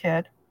was a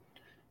kid,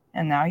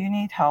 and now you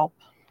need help.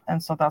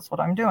 And so that's what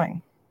I'm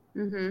doing.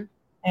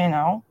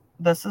 Mm-hmm.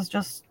 This is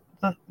just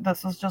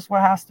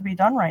what has to be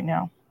done right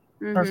now.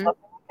 Mm-hmm. There's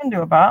nothing we can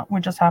do about it. We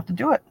just have to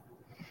do it.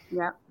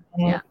 Yeah.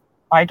 And yeah.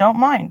 I don't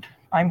mind.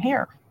 I'm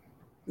here.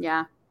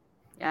 Yeah.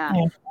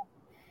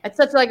 It's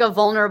such like a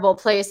vulnerable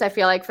place, I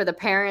feel like, for the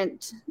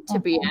parent to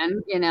be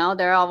in.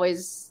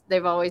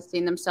 They've always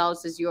seen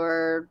themselves as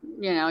your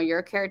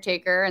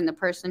caretaker and the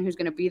person who's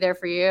going to be there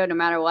for you no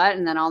matter what.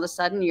 And then all of a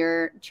sudden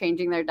you're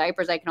changing their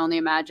diapers. I can only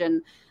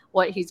imagine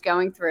what he's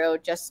going through,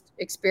 just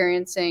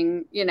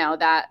experiencing,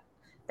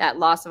 that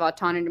loss of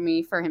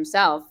autonomy for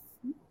himself,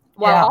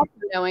 while also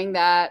knowing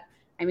that,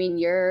 I mean,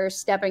 you're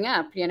stepping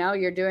up,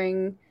 you're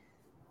doing,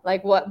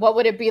 like, what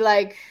would it be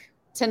like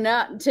to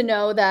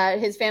know that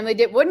his family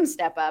wouldn't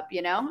step up?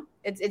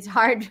 It's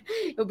hard.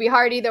 It would be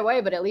hard either way,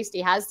 but at least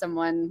he has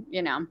someone,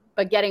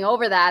 but getting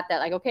over that,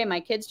 like, okay, my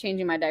kid's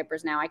changing my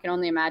diapers now. I can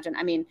only imagine.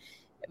 I mean,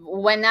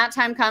 when that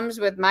time comes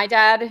with my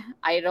dad,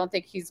 I don't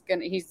think he's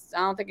gonna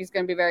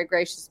be very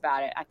gracious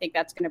about it. I think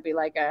that's gonna be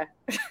like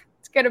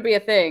it's gonna be a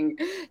thing,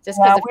 just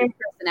because of his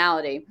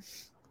personality.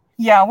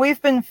 Yeah,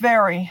 we've been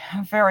very,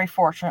 very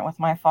fortunate with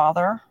my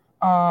father.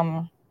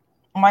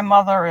 My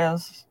mother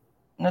is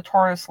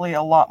notoriously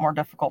a lot more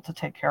difficult to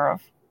take care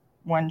of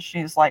when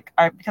she's like,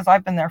 because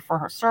I've been there for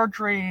her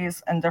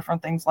surgeries and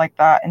different things like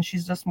that, and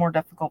she's just more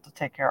difficult to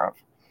take care of.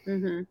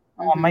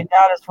 Mm-hmm. My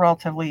dad is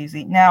relatively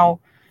easy. Now,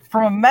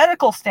 from a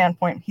medical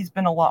standpoint, he's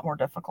been a lot more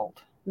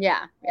difficult.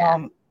 Yeah.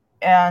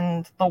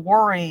 And the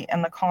worry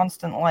and the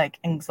constant, like,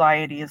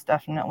 anxiety is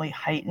definitely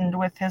heightened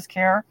with his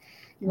care.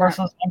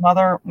 versus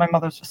my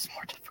mother's just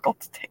more difficult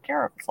to take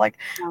care of. It's like,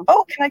 Yeah.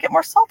 oh, can I get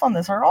more salt on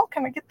this? Or, oh,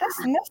 can I get this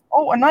and this?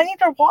 Oh, and I need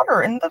the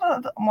water. And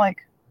I'm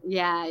like,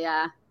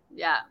 Yeah.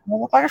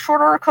 well, if I just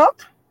order a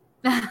cook?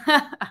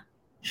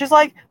 She's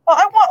like, well,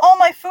 I want all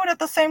my food at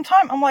the same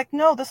time. I'm like,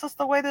 no, this is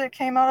the way that it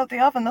came out of the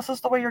oven. This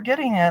is the way you're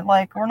getting it.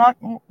 Like, we're not,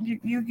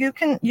 you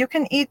can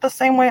eat the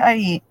same way I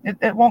eat.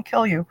 It won't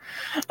kill you.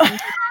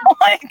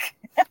 Like,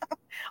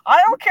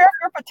 I don't care if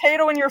your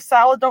potato and your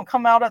salad don't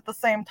come out at the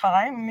same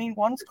time. I mean,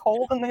 one's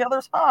cold and the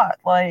other's hot.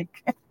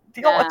 Like,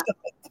 deal with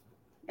it.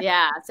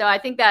 Yeah. So I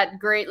think that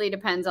greatly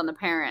depends on the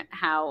parent,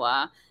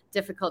 how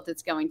difficult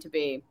it's going to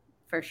be,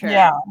 for sure.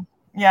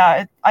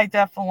 Yeah, I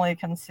definitely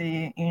can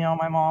see,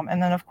 my mom.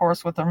 And then, of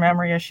course, with her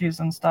memory issues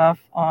and stuff,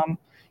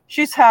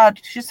 she's had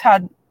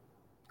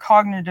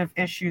cognitive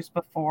issues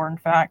before. In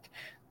fact,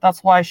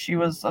 that's why she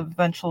was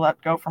eventually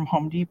let go from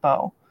Home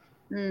Depot.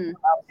 When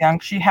I was young.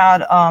 She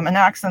had an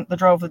accident that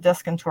drove the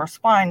disc into her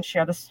spine. She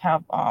had to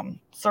have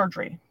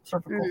surgery,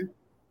 cervical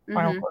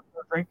spinal cord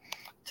surgery,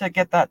 to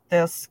get that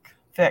disc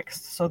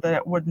fixed so that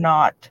it would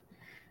not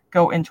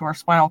go into her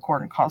spinal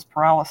cord and cause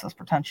paralysis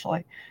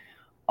potentially.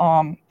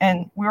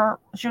 And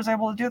she was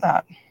able to do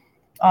that.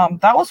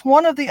 That was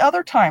one of the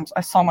other times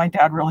I saw my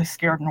dad really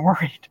scared and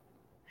worried.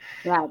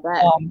 Yeah, I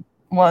bet.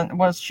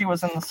 She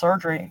was in the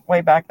surgery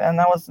way back then.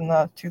 That was in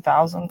the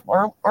 2000s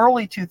or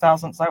early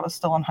 2000s. I was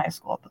still in high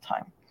school at the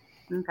time.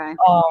 Okay.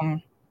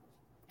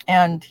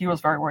 And he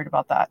was very worried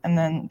about that. And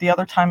then the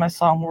other time I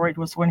saw him worried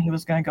was when he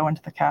was going to go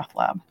into the cath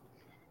lab.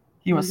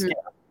 He was scared.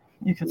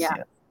 You could see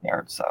it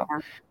scared. So,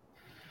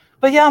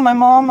 but yeah, my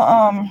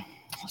mom,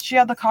 she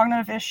had the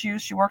cognitive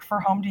issues. She worked for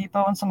Home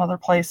Depot and some other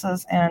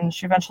places, and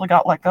she eventually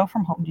got let go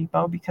from Home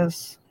Depot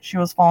because she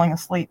was falling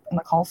asleep in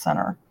the call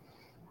center.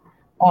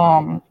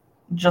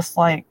 Just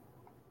like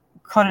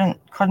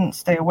couldn't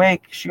stay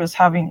awake. She was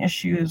having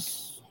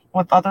issues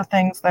with other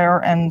things there,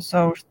 and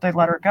so they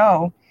let her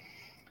go.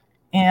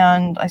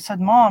 And I said,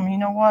 Mom, you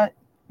know what?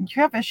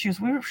 You have issues.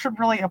 We should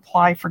really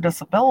apply for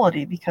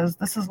disability because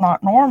this is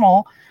not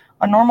normal.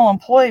 A normal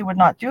employee would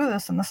not do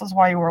this, and this is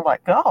why you were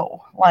let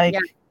go. Like,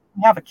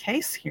 you have a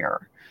case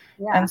here.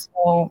 Yeah. And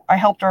so I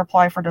helped her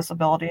apply for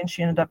disability, and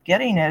she ended up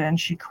getting it, and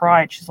she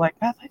cried. She's like,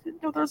 Beth, I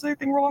didn't know there was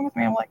anything wrong with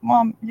me. I'm like,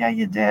 Mom, yeah,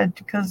 you did,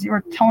 because you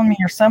were telling me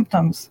your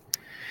symptoms.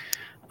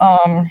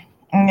 And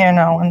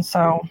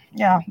so,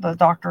 the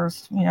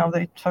doctors,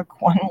 they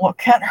took one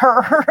look at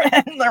her,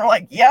 and they're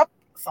like, yep,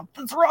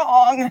 something's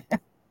wrong.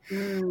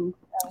 And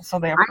so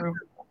they approved.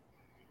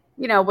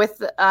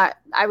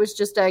 I was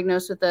just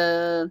diagnosed with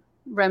a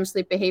REM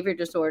sleep behavior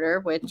disorder,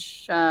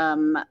 which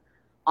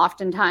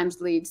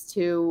oftentimes leads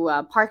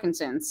to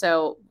Parkinson's.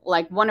 So,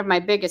 like, one of my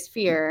biggest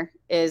fear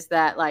is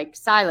that, like,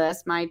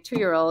 Silas, my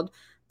 2-year-old,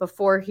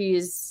 before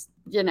he's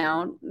going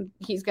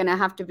to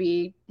have to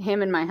be,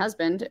 him and my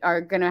husband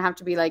are going to have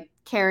to be, like,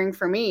 caring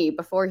for me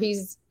before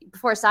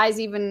Si's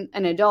even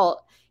an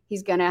adult.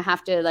 He's going to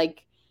have to,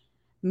 like,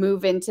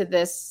 move into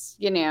this,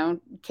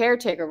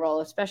 caretaker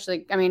role,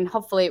 especially, I mean,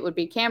 hopefully it would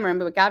be Cameron,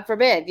 but God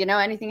forbid,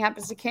 anything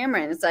happens to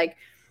Cameron. It's like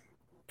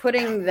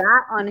putting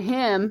that on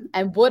him.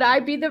 And would I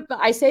be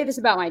I say this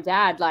about my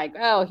dad, like,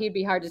 oh, he'd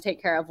be hard to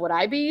take care of. Would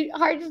I be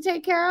hard to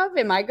take care of?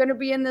 Am I going to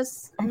be in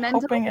this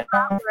mental where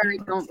I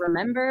don't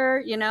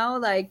remember,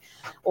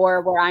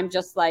 or where I'm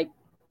just like,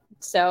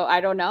 so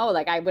I don't know,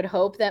 like, I would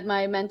hope that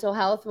my mental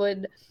health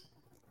would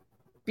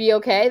be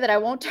okay, that I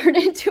won't turn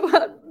into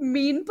a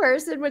mean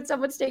person when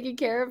someone's taking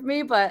care of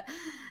me. But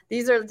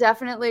these are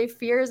definitely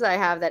fears I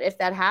have, that if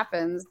that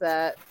happens,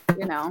 that, I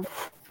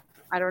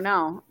don't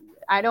know.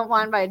 I don't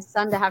want my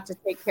son to have to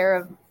take care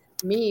of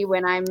me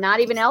when I'm not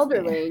even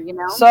elderly,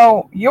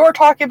 So you're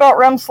talking about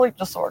REM sleep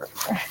disorder.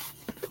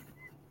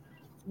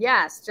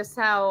 Yes, just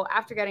how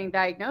after getting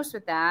diagnosed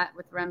with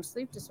REM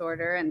sleep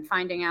disorder and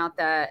finding out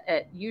that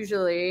it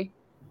usually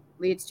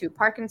leads to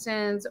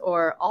Parkinson's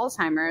or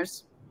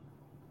Alzheimer's,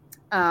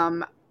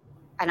 and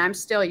I'm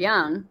still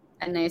young,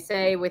 and they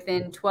say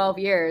within 12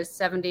 years,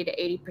 70 to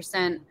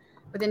 80%,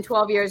 within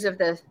 12 years of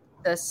the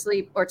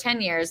sleep, or 10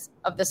 years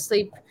of the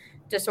sleep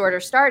disorder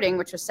starting,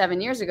 which was 7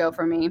 years ago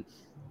for me,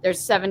 there's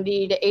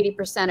 70 to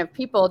 80% of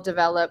people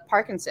develop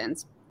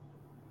Parkinson's.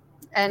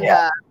 And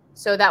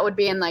so that would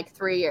be in like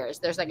 3 years.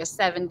 There's like a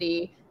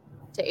 70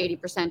 to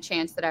 80%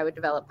 chance that I would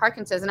develop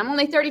Parkinson's. And I'm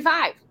only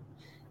 35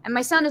 and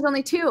my son is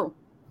only 2.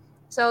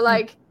 So,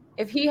 like,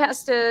 if he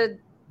has to,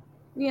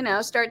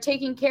 start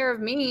taking care of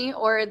me,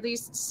 or at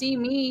least see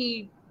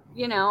me,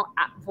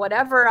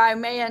 whatever I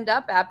may end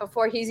up at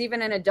before he's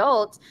even an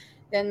adult,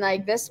 then,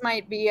 like, this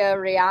might be a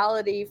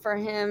reality for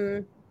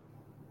him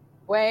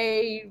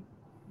way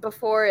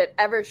before it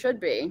ever should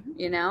be,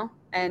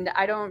 and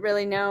I don't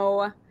really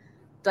know,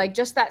 like,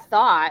 just that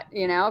thought,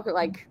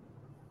 like,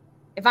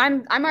 if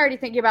I'm already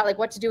thinking about, like,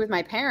 what to do with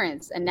my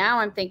parents, and now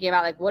I'm thinking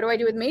about, like, what do I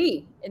do with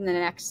me in the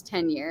next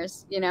 10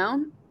 years,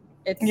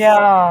 It's,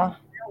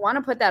 I don't want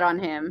to put that on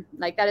him.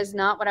 Like, that is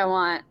not what I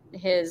want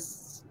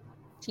his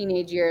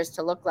teenage years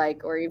to look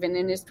like, or even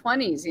in his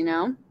 20s,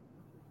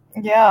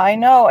 Yeah, I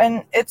know.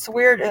 And it's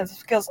weird is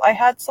because I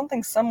had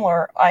something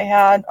similar. I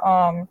had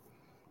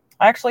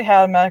I actually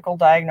had a medical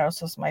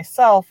diagnosis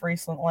myself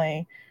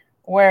recently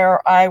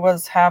where I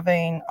was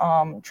having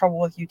trouble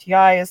with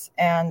UTIs,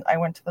 and I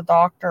went to the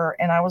doctor,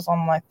 and I was on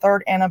my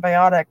third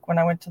antibiotic when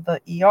I went to the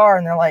ER,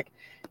 and they're like,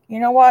 you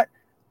know what?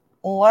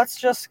 Let's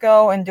just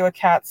go and do a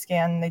CAT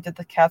scan. And they did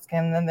the CAT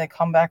scan, and then they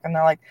come back and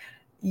they're like,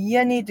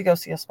 you need to go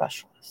see a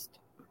specialist.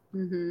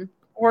 Mm-hmm.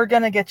 We're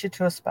going to get you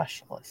to a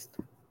specialist.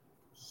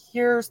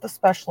 Here's the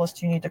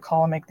specialist you need to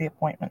call and make the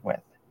appointment with.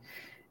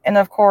 And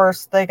of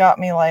course, they got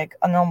me like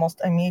an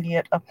almost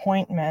immediate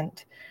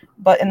appointment.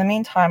 But in the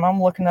meantime,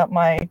 I'm looking up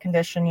my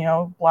condition,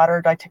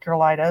 bladder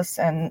diverticulitis,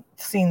 and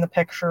seeing the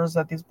pictures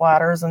of these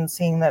bladders and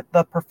seeing that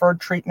the preferred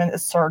treatment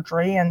is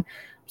surgery, and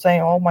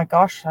saying, oh my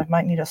gosh, I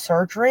might need a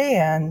surgery,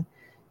 and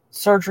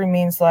surgery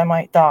means that I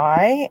might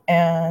die.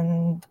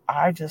 And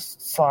I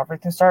just saw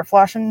everything start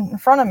flashing in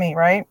front of me,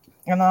 right?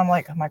 And then I'm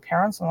like, my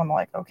parents, and I'm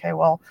like, okay,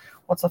 well,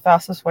 what's the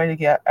fastest way to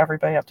get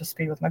everybody up to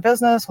speed with my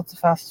business? What's the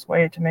fastest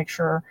way to make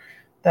sure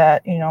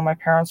that, my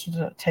parents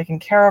are taken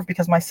care of?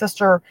 Because my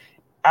sister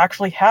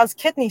actually has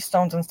kidney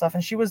stones and stuff,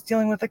 and she was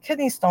dealing with a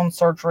kidney stone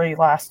surgery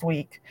last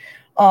week.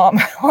 Our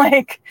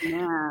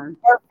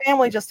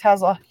family just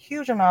has a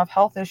huge amount of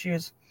health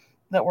issues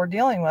that we're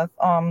dealing with.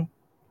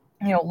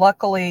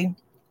 Luckily,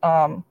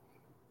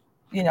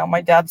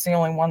 my dad's the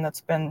only one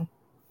that's been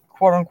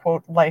quote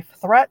unquote life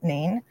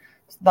threatening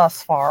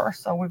thus far.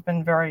 So we've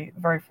been very,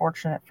 very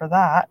fortunate for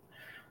that.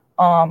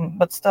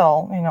 But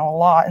still, a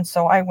lot. And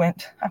so I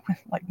went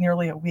like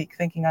nearly a week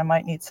thinking I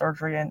might need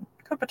surgery and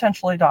could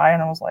potentially die.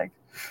 And I was like,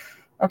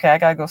 okay, I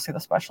got to go see the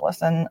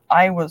specialist. And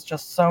I was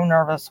just so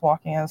nervous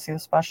walking in to see the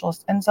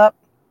specialist. Ends up,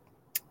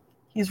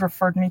 he's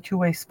referred me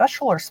to a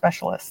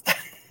specialist.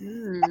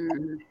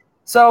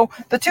 So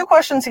the two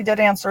questions he did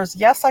answer is,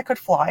 yes, I could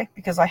fly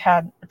because I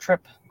had a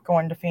trip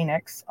going to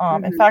Phoenix.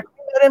 In fact,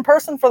 we met in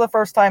person for the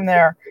first time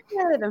there.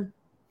 Good.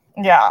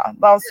 Yeah, that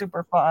was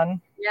super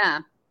fun. Yeah.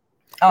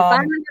 We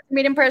finally got to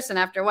meet in person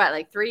after what,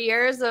 like 3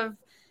 years of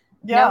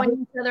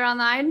knowing each other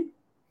online?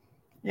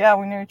 Yeah,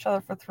 we knew each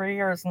other for 3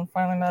 years and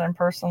finally met in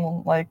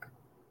person like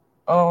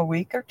a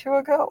week or two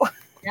ago.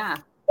 Yeah.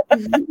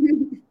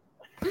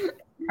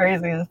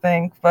 Crazy to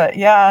think. But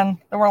yeah, and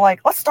then we're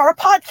like, let's start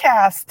a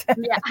podcast.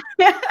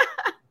 Yeah.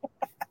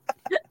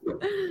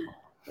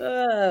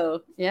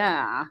 Oh,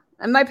 yeah.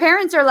 And my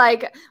parents are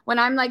like, when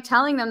I'm like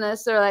telling them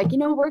this, they're like,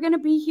 we're going to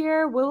be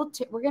here. We're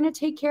going to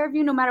take care of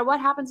you no matter what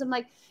happens. I'm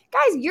like,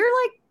 guys, you're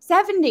like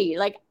 70.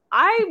 Like,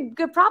 I'm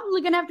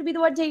probably going to have to be the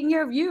one taking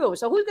care of you.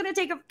 So who's going to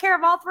take care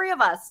of all three of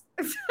us?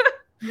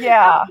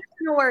 Yeah. How's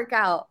it going to work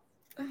out?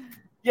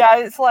 Yeah,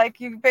 it's like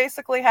you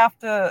basically have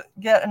to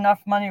get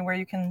enough money where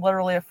you can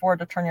literally afford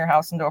to turn your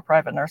house into a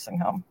private nursing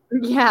home.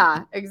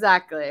 Yeah,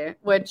 exactly.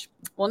 Which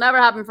will never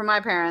happen for my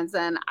parents.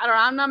 And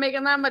I'm not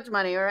making that much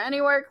money or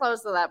anywhere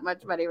close to that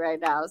much money right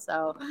now.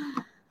 So,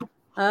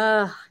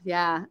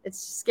 yeah, it's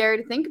scary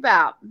to think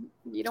about.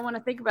 You don't want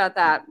to think about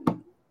that.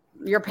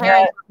 Your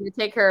parents are going to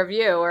take care of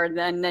you, or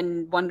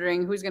then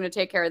wondering who's going to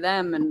take care of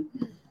them. And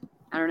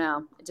I don't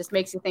know. It just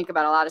makes you think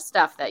about a lot of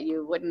stuff that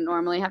you wouldn't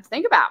normally have to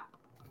think about.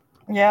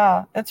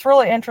 Yeah, it's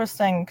really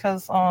interesting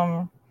because,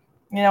 I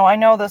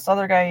know this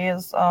other guy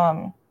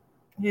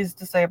he's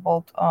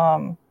disabled.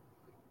 I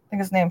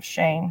think his name's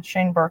Shane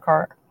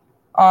Burkhart.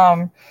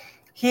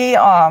 He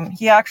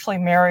actually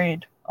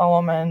married a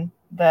woman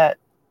that,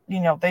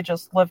 they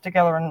just live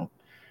together,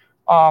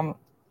 and,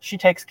 she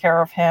takes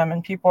care of him,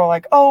 and people are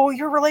like, oh,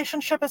 your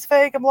relationship is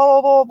fake and blah,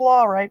 blah, blah,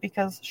 blah, right?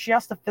 Because she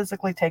has to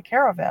physically take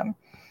care of him,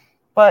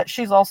 but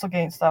she's also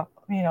getting stuff,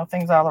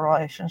 things out of the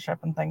relationship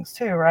and things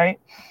too, right?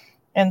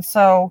 And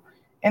so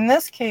in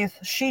this case,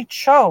 she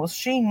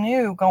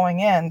knew going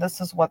in, this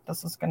is what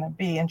this is going to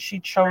be. And she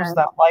chose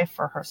that life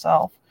for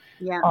herself,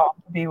 to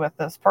be with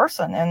this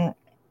person. And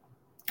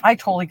I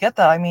totally get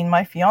that. I mean,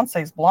 my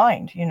fiance's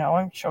blind,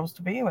 I chose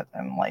to be with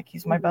him. Like,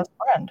 he's my best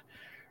friend.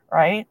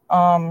 Right.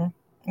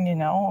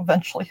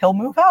 Eventually he'll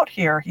move out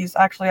here. He's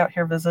actually out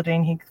here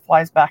visiting. He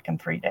flies back in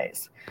 3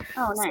 days.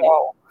 Oh, nice.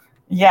 So,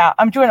 yeah,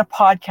 I'm doing a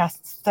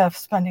podcast instead of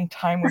spending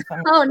time with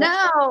him. Oh,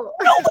 no.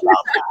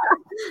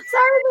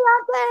 Sorry,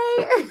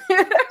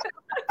 Beyonce.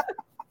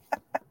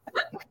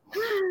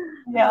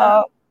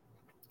 Yeah.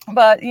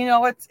 But,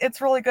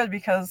 it's really good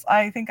because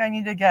I think I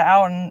need to get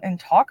out and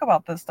talk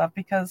about this stuff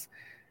because,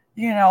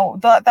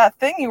 that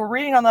thing you were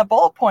reading on that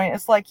bullet point,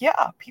 it's like,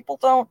 yeah, people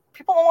don't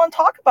want to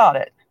talk about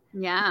it.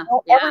 Yeah.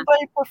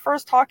 Everybody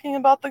prefers talking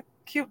about the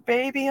cute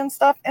baby and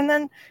stuff. And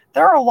then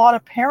there are a lot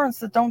of parents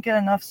that don't get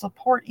enough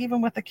support,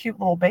 even with the cute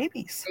little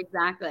babies.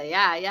 Exactly.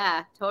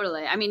 Yeah,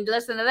 totally. I mean,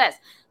 listen to this.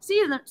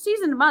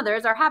 Seasoned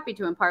mothers are happy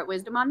to impart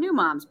wisdom on new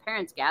moms.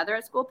 Parents gather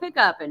at school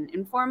pickup and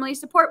informally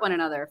support one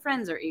another.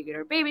 Friends are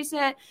eager to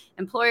babysit.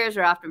 Employers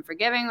are often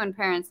forgiving when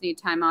parents need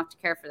time off to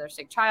care for their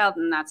sick child.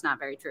 And that's not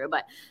very true.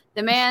 But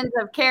demands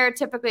of care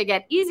typically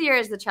get easier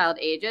as the child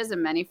ages,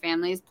 and many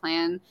families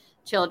plan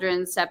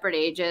children's separate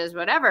ages,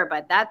 whatever.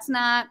 But that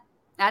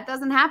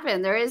doesn't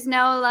happen. There is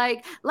no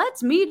like,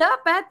 let's meet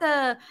up at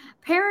the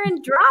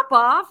parent drop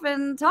off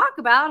and talk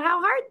about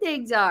how hard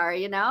things are,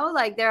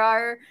 like there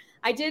are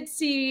I did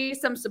see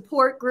some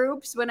support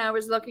groups when I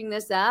was looking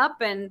this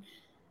up, and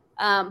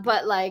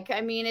but like,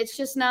 I mean, it's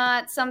just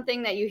not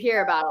something that you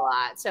hear about a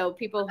lot. So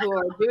people who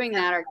are doing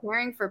that or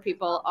caring for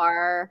people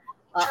are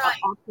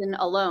often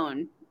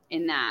alone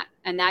in that,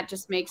 and that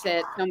just makes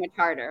it so much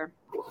harder.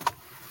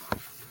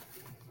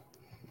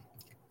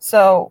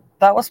 So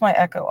that was my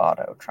Echo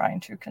Auto trying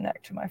to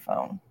connect to my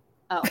phone.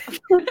 Oh,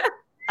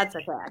 that's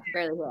okay. I can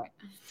barely hear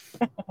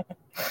it.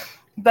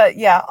 But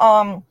yeah,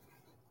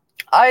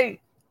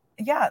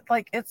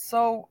 like it's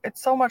so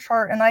much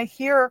hard, and I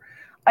hear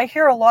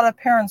a lot of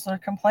parents that are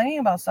complaining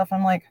about stuff.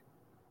 I'm like,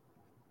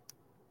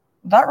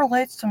 that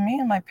relates to me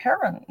and my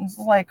parents.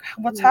 Like,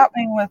 what's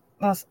happening with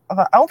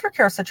the elder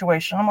care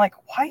situation? I'm like,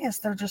 why is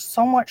there just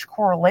so much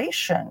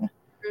correlation?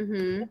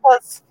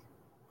 Because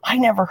I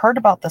never heard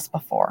about this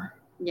before,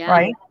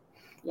 right?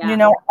 Yeah. You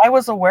know, I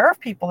was aware of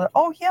people that,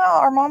 oh yeah,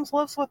 our mom's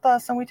lives with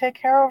us and we take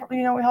care of,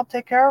 we help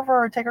take care of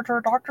her, take her to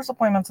her doctor's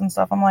appointments and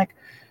stuff. I'm like,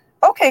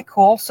 okay,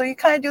 cool. So you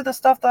kind of do the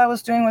stuff that I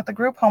was doing with the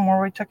group home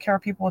where we took care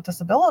of people with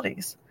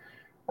disabilities,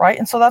 right?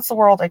 And so that's the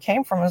world I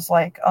came from, is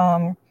like,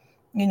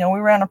 we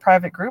ran a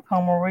private group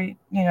home where we,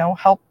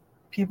 help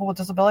people with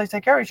disabilities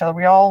take care of each other.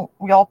 We all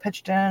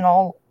pitched in and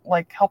all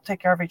like helped take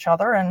care of each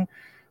other. And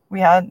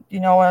we had,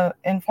 an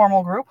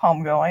informal group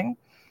home going.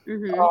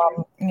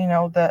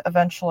 That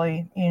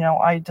eventually,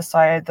 I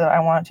decided that I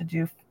wanted to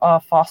do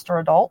foster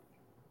adult.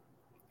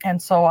 And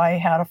so I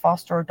had a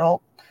foster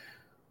adult,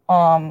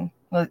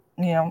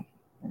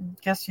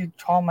 guess you'd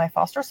call my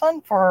foster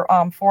son for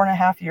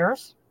 4.5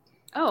 years.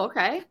 Oh,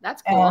 okay.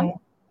 That's cool.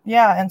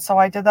 And so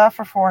I did that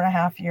for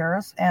 4.5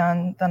 years,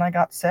 and then I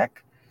got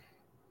sick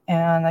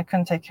and I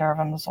couldn't take care of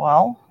him as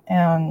well.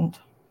 And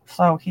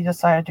so he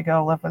decided to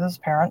go live with his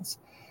parents.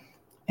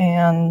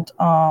 And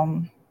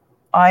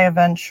I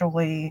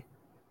eventually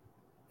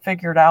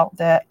figured out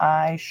that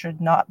I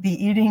should not be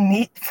eating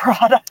meat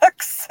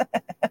products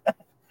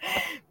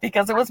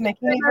because it was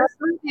making me hurt.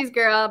 Smoothies,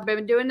 girl. I've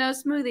been doing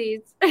those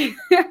smoothies.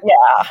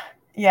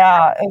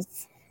 Yeah.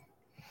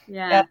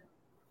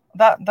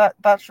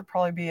 That should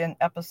probably be an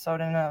episode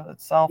in and of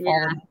itself.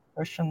 All the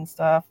nutrition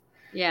stuff.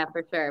 Yeah,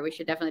 for sure. We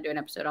should definitely do an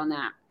episode on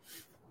that.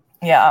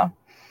 Yeah,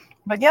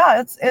 but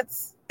yeah,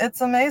 it's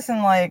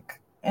amazing. Like,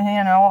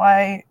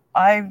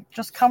 I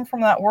just come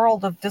from that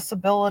world of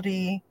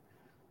disability,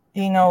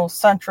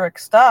 centric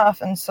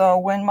stuff. And so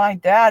when my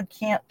dad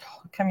can't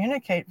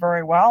communicate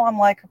very well, I'm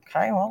like,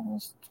 okay, well,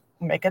 let's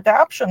make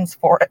adaptions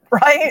for it,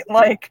 right?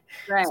 Like,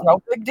 It's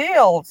no big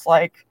deal. It's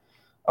like,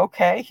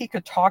 okay, he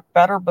could talk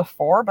better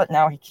before, but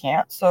now he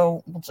can't.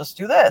 So we'll just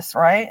do this,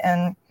 right?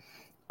 And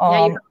you have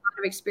a lot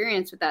of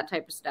experience with that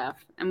type of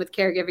stuff and with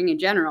caregiving in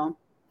general.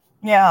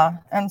 Yeah.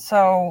 And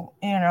so,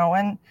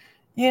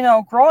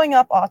 growing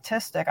up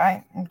autistic,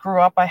 I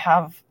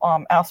have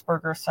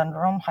Asperger's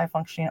syndrome, high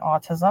functioning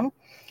autism.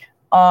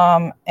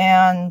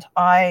 And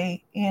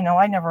I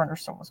never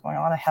understood what was going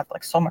on. I had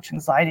like so much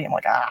anxiety. I'm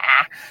like,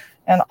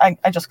 and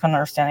I just couldn't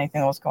understand anything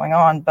that was going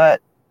on.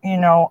 But,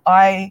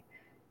 I'm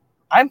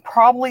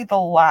probably the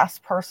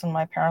last person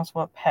my parents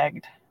would have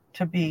pegged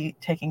to be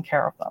taking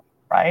care of them.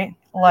 Right.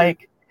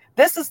 Like,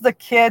 this is the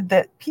kid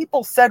that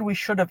people said we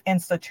should have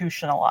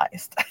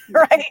institutionalized,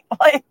 right?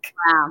 Like,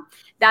 wow,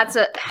 that's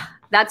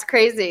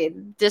crazy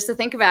just to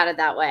think about it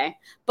that way.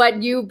 But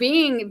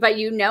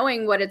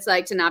knowing what it's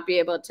like to not be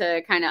able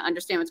to kind of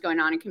understand what's going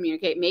on and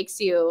communicate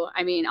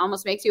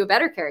almost makes you a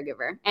better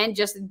caregiver. And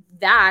just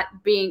that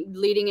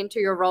leading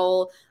into your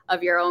role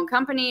of your own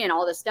company and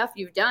all the stuff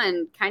you've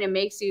done kind of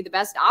makes you the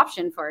best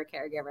option for a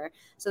caregiver.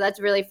 So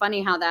that's really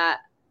funny how that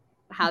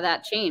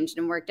changed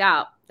and worked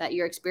out, that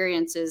your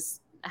experiences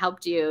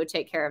helped you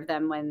take care of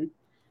them when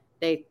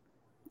they,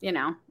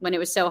 when it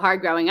was so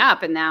hard growing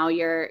up, and now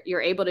you're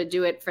able to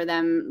do it for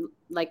them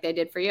like they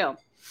did for you.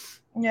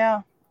 Yeah,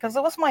 because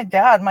it was my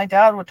dad. My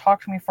dad would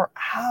talk to me for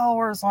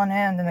hours on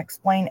end and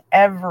explain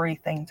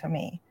everything to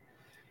me,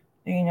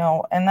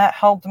 and that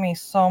helped me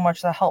so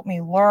much. That helped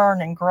me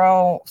learn and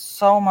grow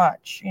so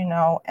much,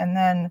 and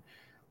then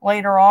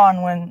later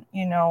on when,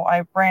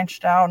 I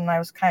branched out and I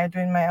was kind of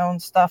doing my own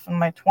stuff in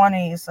my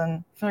 20s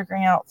and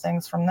figuring out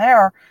things from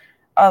there,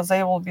 I was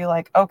able to be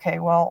like, okay,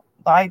 well,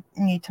 I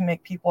need to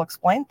make people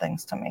explain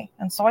things to me.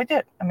 And so I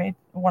did.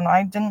 When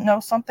I didn't know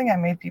something, I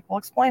made people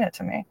explain it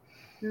to me.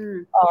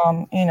 And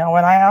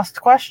I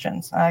asked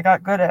questions, and I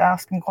got good at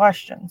asking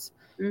questions.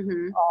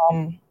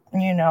 And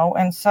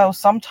so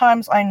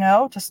sometimes I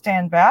know to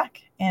stand back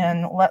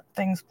and let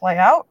things play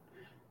out.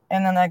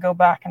 And then I go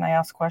back and I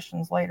ask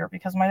questions later,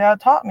 because my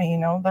dad taught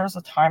me, there's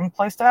a time and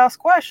place to ask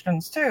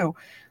questions too.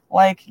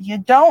 Like, you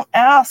don't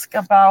ask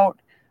about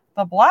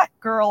the black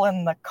girl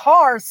in the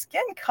car's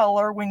skin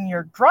color when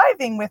you're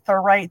driving with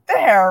her right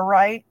there,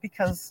 right?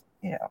 Because,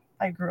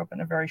 I grew up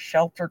in a very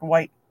sheltered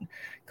white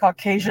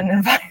Caucasian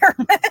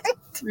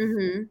environment.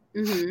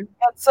 And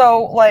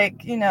so,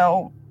 like,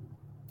 my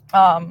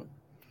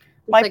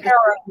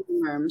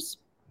parents,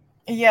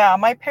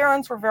 my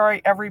parents were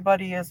very,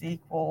 everybody is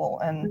equal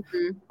and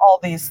all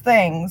these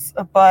things.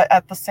 But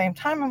at the same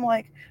time, I'm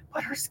like,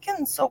 but her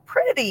skin's so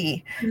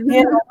pretty.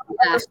 Yeah.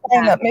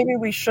 Saying that maybe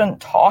we shouldn't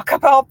talk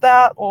about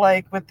that,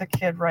 like with the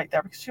kid right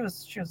there, because she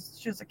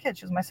was a kid.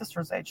 She was my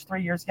sister's age,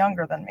 3 years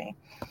younger than me.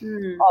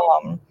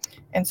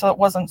 And so it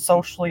wasn't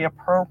socially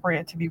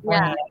appropriate to be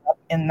bringing it up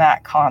in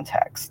that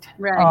context.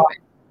 Right.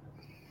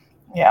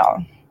 Yeah.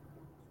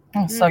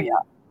 So yeah,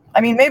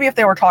 I mean, maybe if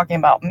they were talking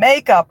about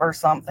makeup or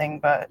something,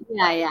 but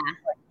like,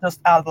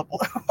 just out of the blue,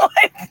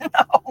 like,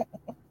 no.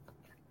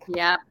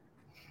 Yeah.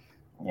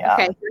 Yeah.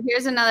 Okay, so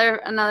here's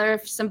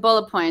some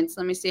bullet points.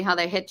 Let me see how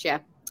they hit you.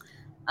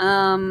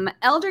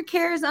 Elder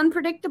care is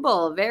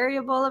unpredictable,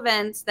 variable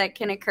events that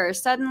can occur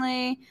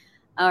suddenly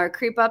or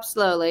creep up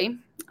slowly.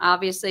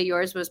 Obviously,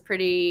 yours was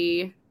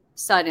pretty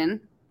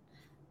sudden.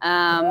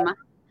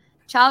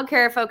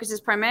 Childcare focuses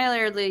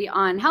primarily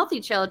on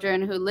healthy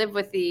children who live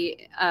with the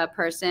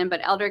person, but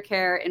elder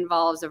care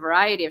involves a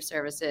variety of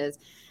services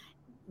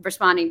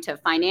responding to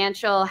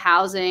financial,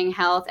 housing,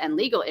 health, and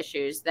legal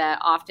issues that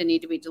often need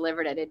to be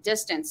delivered at a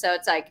distance. So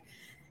it's like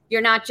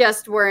you're not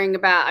just worrying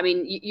about,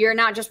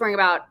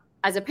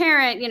 as a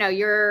parent,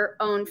 your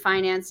own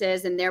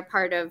finances, and they're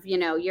part of,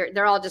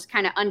 they're all just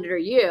kind of under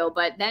you,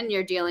 but then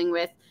you're dealing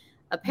with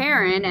a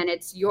parent and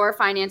it's your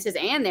finances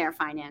and their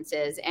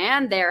finances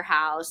and their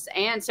house.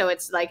 And so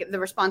it's like the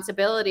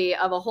responsibility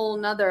of a whole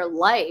nother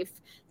life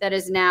that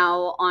is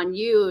now on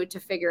you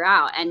to figure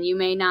out. And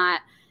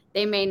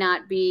they may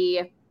not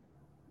be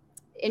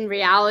in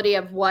reality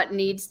of what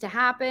needs to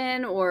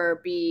happen or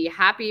be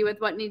happy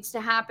with what needs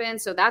to happen.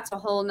 So that's a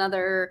whole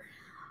nother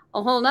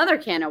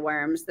can of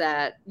worms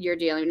that you're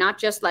dealing with, not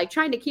just like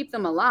trying to keep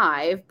them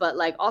alive, but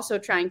like also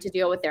trying to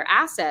deal with their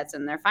assets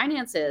and their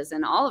finances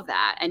and all of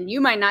that. And you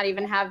might not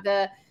even have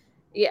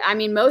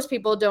most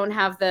people don't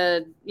have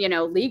the,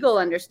 legal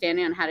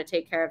understanding on how to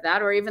take care of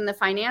that, or even the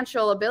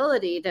financial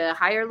ability to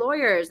hire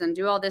lawyers and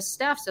do all this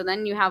stuff. So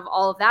then you have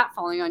all of that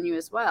falling on you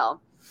as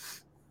well.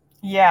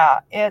 Yeah,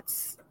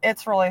 it's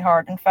really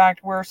hard. In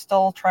fact, we're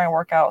still trying to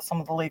work out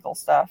some of the legal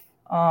stuff.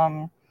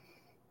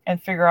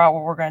 And figure out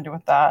what we're going to do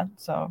with that.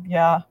 So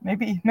yeah,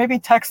 maybe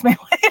text me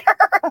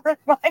later,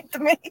 remind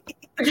me.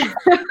 Figure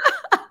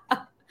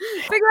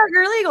out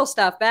your legal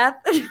stuff, Beth.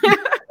 And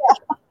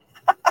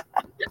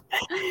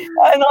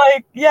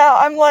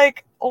I'm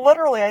like,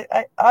 literally,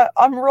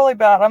 I'm really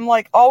bad. I'm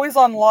like always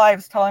on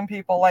lives telling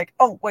people like,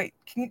 oh wait,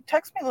 can you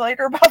text me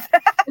later about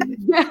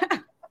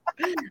that?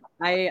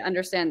 I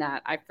understand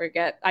that. I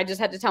forget. I just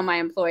had to tell my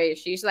employee.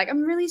 She's like,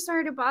 I'm really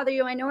sorry to bother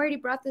you. I know I already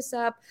brought this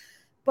up,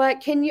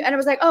 but can you? And I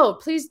was like, oh,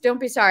 please don't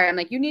be sorry. I'm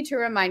like, you need to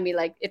remind me.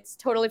 Like, it's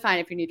totally fine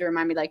if you need to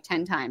remind me like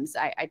 10 times.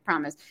 I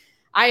promise.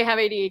 I have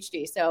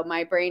ADHD, so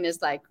my brain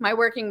is like, my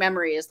working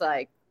memory is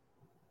like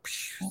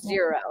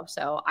 0.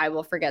 So I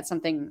will forget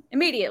something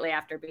immediately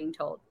after being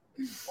told.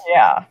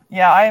 Yeah.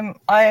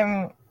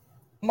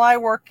 My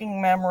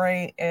working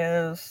memory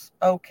is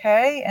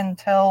okay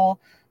until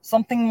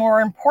something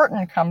more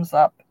important comes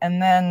up, and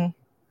then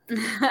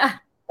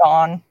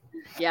gone.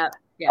 Yep.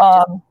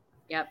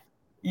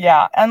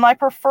 Yeah, and my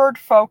preferred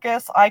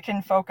focus, I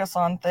can focus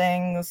on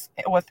things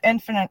with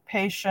infinite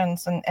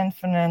patience and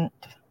infinite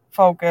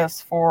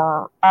focus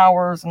for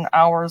hours and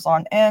hours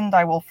on end.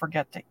 I will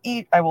forget to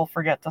eat. I will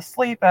forget to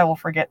sleep. I will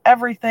forget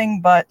everything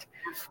but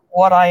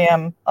what I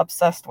am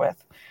obsessed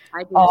with.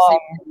 I do the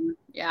same thing.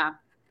 Yeah.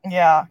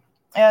 Yeah,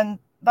 and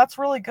that's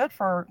really good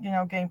for,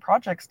 getting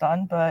projects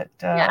done, but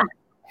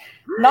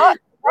not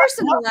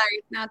personal life,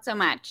 not so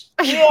much.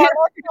 Yeah,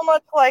 not so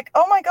much like,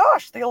 oh my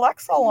gosh, the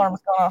Alexa alarm's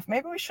gone off.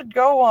 Maybe we should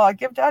go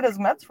give Dad his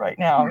meds right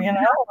now. Take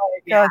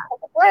a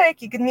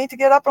break. You need to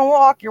get up and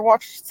walk. Your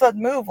watch said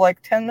move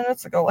like 10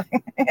 minutes ago.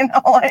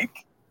 Yep.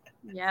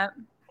 Yeah.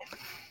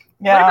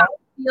 What about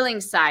the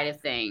feeling side of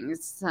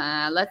things?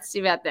 Let's see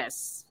about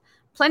this.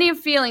 Plenty of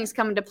feelings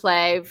come into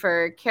play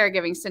for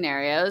caregiving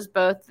scenarios.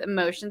 Both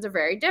emotions are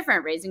very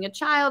different. Raising a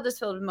child is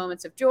filled with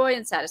moments of joy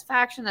and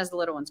satisfaction as the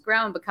little ones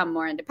grow and become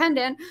more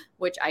independent,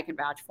 which I can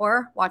vouch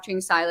for. Watching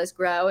Silas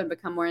grow and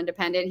become more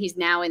independent, he's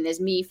now in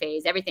this me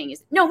phase. Everything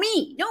is, no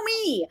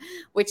me,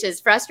 which is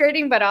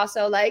frustrating, but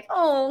also like,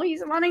 oh,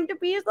 he's wanting to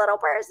be his little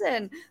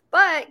person.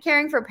 But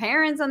caring for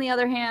parents, on the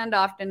other hand,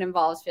 often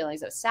involves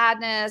feelings of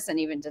sadness and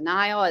even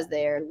denial as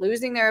they're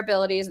losing their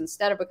abilities.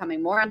 Instead of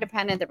becoming more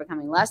independent, they're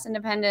becoming less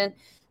independent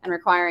and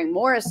requiring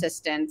more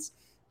assistance.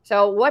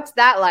 So what's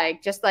that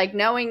like? Just like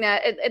knowing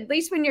that at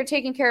least when you're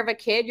taking care of a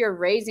kid, you're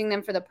raising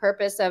them for the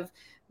purpose of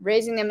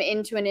raising them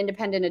into an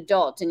independent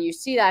adult. And you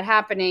see that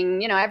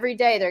happening, every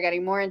day they're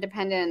getting more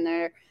independent and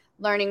they're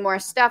learning more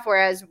stuff.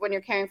 Whereas when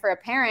you're caring for a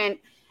parent,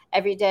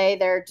 every day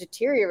they're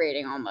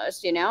deteriorating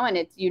almost, and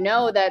it's,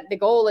 that the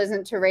goal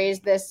isn't to raise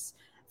this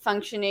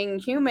functioning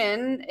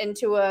human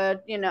into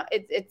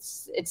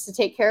it's to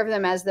take care of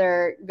them as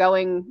they're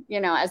going,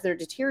 as they're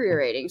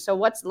deteriorating. So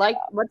what's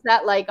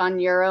that like on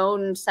your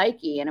own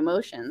psyche and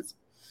emotions?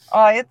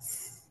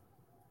 It's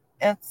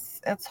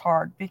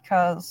hard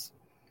because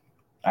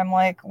I'm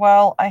like,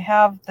 well, I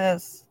have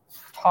this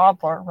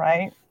toddler,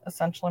 right?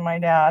 Essentially my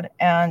dad,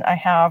 and I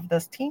have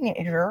this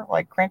teenager,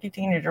 like cranky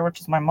teenager, which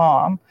is my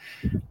mom.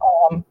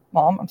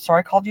 Mom, I'm sorry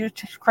I called you a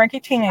cranky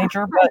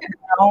teenager, but,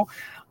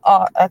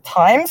 at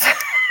times,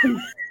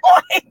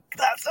 like,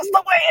 that's just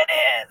the way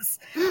it is.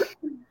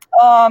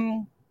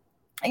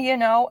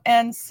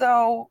 And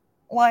so,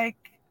 like,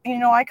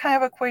 I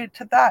kind of equate it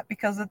to that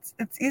because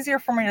it's easier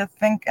for me to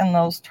think in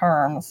those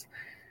terms.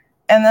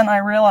 And then I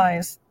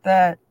realized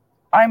that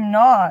I'm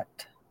not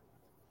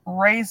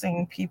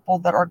raising people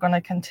that are going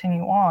to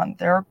continue on.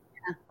 They're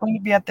going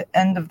to be at the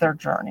end of their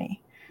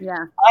journey.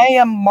 Yeah. I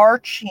am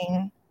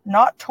marching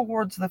not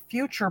towards the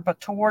future, but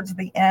towards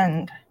the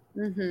end.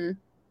 Mm-hmm.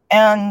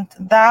 And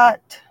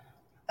that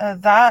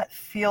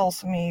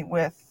fills me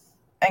with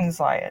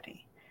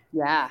anxiety.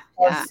 Yeah.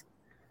 Yeah.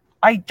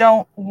 I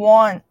don't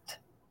want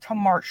to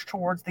march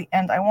towards the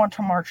end. I want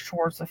to march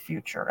towards the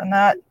future. And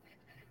that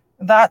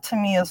to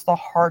me is the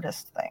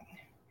hardest thing.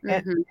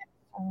 Mm-hmm. It's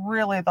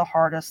really the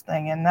hardest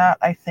thing. And that,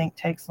 I think,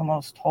 takes the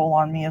most toll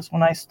on me is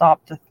when I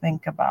stop to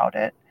think about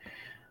it.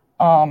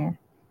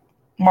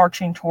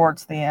 Marching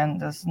towards the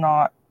end is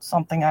not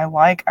something I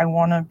like. I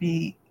want to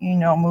be,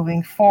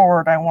 moving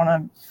forward. I want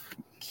to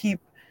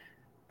keep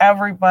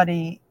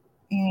everybody,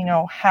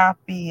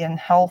 happy and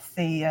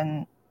healthy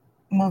and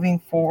moving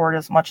forward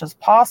as much as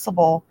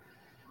possible.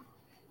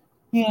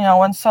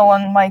 And so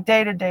on my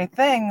day-to-day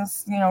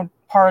things,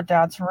 part of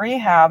Dad's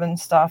rehab and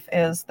stuff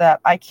is that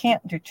I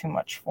can't do too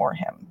much for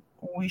him.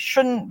 We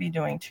shouldn't be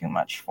doing too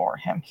much for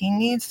him. He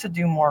needs to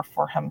do more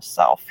for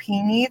himself.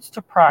 He needs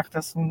to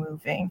practice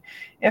moving.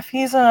 If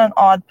he's in an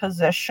odd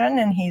position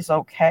and he's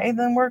okay,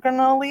 then we're going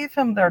to leave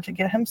him there to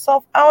get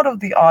himself out of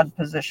the odd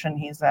position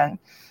he's in.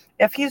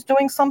 If he's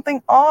doing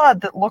something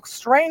odd that looks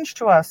strange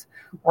to us,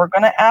 we're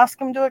going to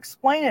ask him to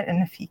explain it.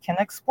 And if he can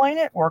explain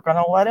it, we're going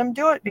to let him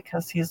do it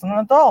because he's an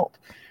adult,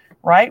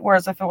 right?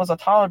 Whereas if it was a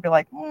toddler, I'd be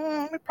like,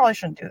 we probably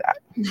shouldn't do that.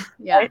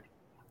 Yeah. Right?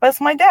 But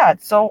it's my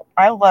dad. So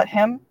I let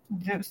him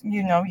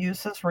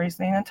use his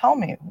reasoning and tell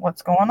me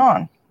what's going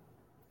on.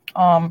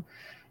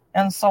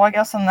 And so I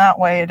guess in that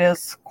way, it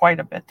is quite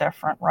a bit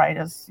different, right?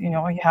 As, you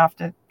have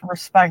to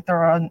respect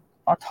their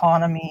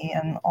autonomy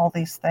and all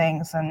these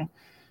things. And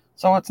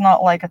so it's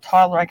not like a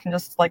toddler. I can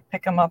just like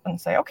pick him up and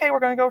say, okay,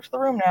 we're going to go to the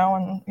room now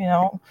and,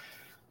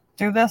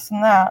 do this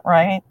and that,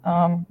 right?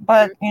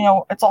 But,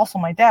 it's also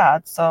my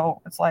dad.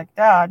 So it's like,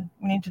 Dad,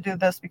 we need to do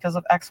this because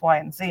of X, Y,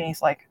 and Z. And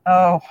he's like,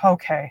 oh,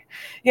 okay.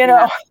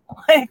 And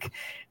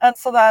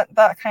so that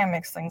kind of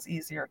makes things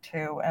easier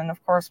too. And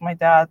of course, my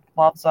dad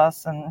loves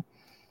us and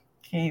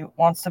he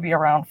wants to be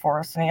around for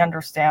us. And he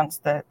understands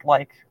that,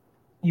 like,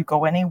 you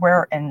go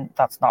anywhere and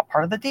that's not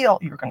part of the deal.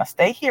 You're going to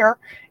stay here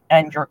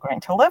and you're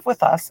going to live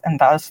with us. And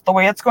that's the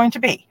way it's going to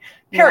be,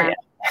 period.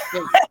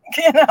 Yeah.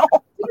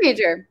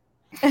 Teenager.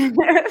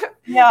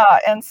 Yeah.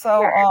 And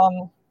so,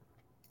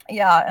 and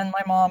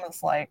my mom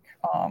is like,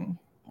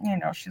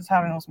 she's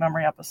having those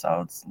memory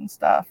episodes and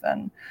stuff.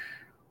 And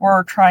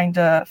we're trying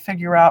to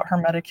figure out her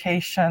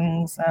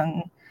medications.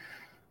 And,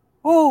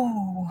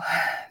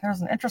 there's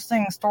an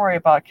interesting story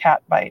about a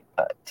cat bite,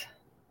 but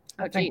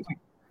I think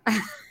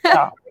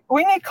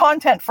we need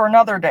content for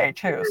another day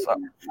too.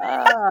 So.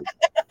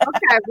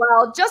 Okay,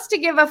 well, just to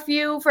give a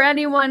few for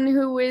anyone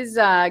who is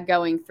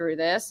going through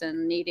this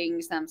and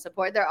needing some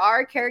support, there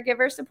are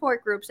caregiver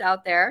support groups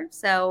out there.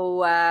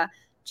 So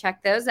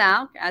check those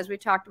out. As we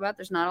talked about,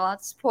 there's not a lot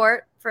of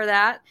support for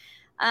that.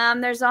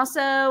 There's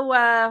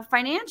also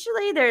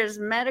financially, there's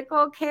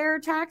medical care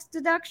tax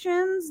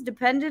deductions,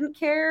 dependent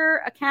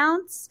care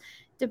accounts,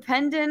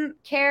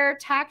 dependent care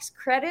tax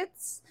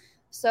credits.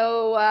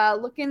 So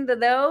look into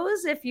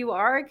those if you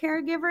are a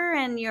caregiver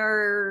and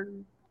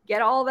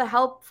get all the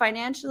help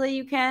financially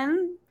you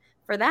can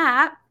for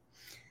that.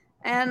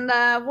 And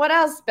what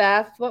else,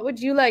 Beth? What would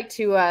you like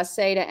to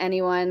say to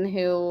anyone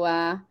who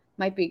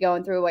might be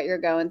going through what you're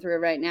going through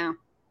right now?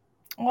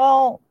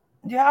 Well,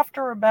 you have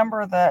to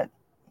remember that,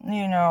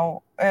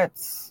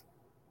 it's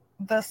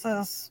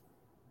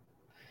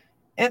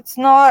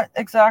not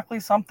exactly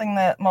something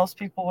that most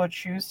people would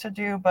choose to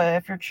do, but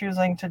if you're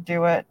choosing to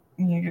do it,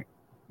 your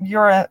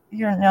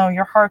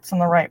heart's in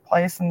the right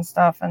place and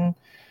stuff. And,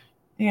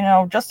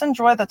 just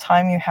enjoy the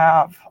time you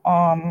have,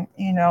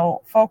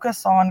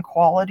 focus on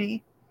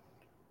quality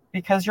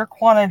because your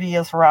quantity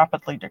is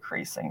rapidly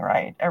decreasing,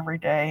 right, every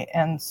day.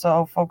 And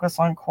so focus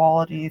on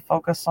quality,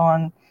 focus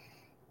on,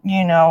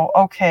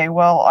 okay,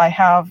 well, I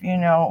have,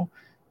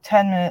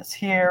 10 minutes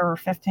here or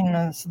 15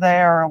 minutes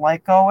there,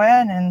 like go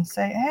in and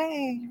say,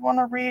 hey, you want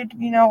to read,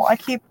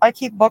 I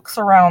keep books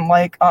around,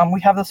 like, we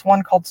have this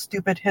one called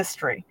Stupid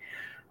History.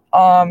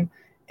 And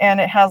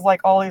it has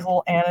like all these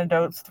little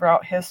anecdotes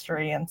throughout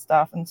history and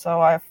stuff. And so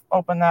I've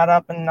opened that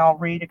up and I'll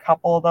read a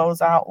couple of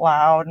those out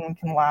loud and we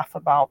can laugh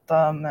about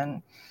them.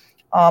 And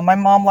my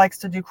mom likes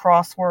to do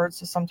crosswords.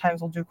 So sometimes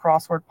we'll do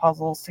crossword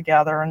puzzles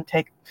together and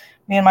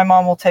me and my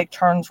mom will take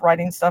turns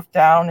writing stuff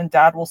down and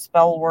Dad will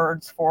spell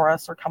words for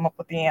us or come up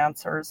with the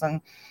answers. And,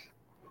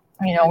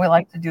 we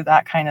like to do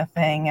that kind of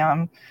thing.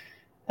 And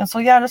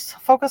so, just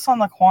focus on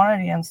the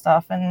quantity and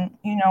stuff. And,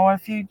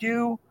 if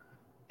you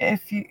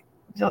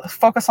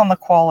focus on the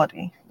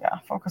quality. Yeah,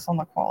 focus on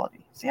the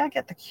quality. See, I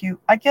get the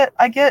cute. I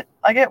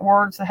get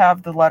words that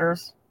have the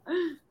letters.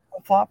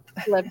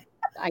 flip-flopped.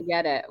 I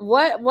get it.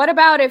 What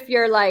about if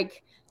you're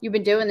like, you've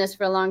been doing this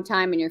for a long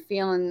time and you're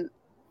feeling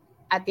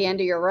at the end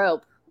of your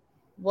rope?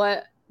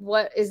 What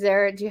is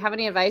there? Do you have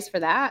any advice for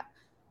that?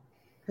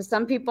 Because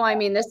some people, I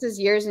mean, this is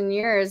years and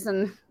years,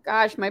 and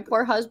gosh, my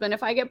poor husband,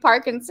 if I get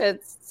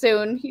Parkinson's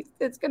soon,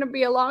 it's going to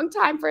be a long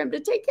time for him to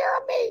take care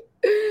of me.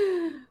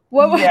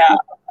 What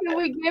can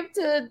we give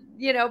to,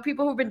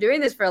 people who've been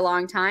doing this for a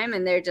long time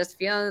and they're just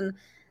feeling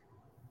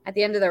at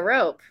the end of the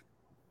rope?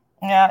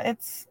 Yeah,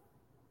 it's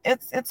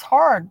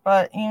hard,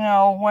 but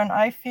when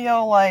I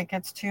feel like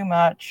it's too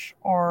much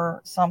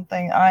or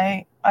something,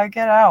 I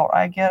get out.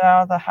 I get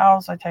out of the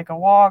house, I take a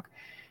walk.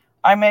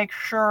 I make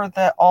sure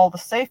that all the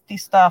safety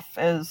stuff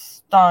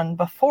is done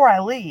before I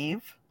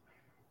leave,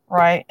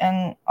 right?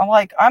 And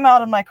I'm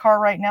out in my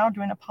car right now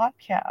doing a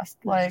podcast.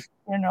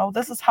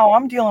 This is how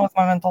I'm dealing with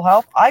my mental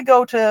health. I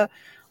go to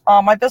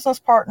my business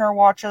partner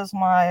watches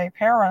my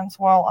parents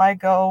while I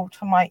go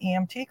to my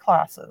EMT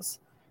classes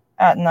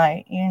at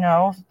night,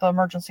 the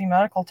emergency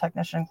medical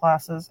technician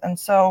classes. And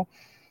so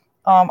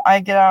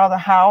I get out of the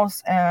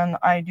house and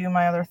I do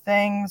my other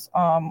things.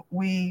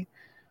 We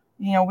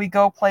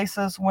go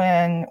places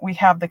when we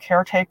have the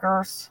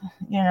caretakers,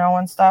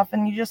 and stuff.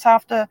 And you just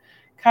have to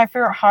kind of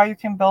figure out how you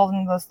can build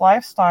into this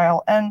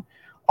lifestyle. And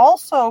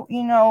also,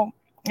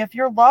 if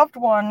your loved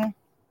one,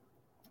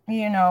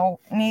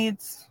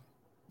 needs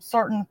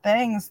certain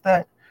things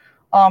that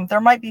there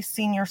might be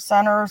senior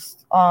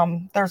centers.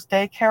 There's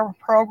daycare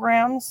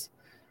programs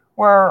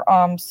where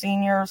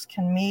seniors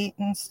can meet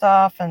and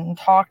stuff and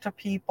talk to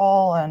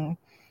people. And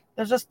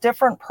there's just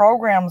different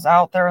programs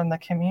out there in the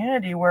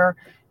community where,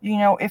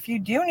 if you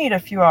do need a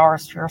few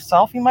hours to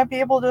yourself, you might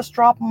be able to just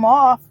drop them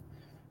off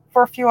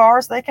for a few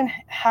hours. They can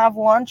have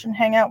lunch and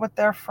hang out with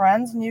their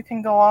friends, and you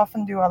can go off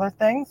and do other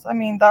things. I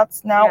mean,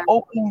 that's now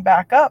opening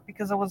back up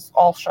because it was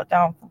all shut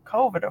down from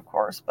COVID, of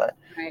course, but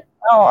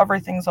now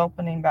everything's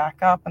opening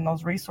back up and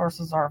those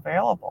resources are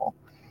available.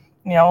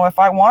 If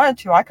I wanted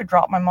to, I could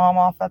drop my mom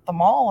off at the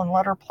mall and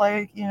let her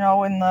play, in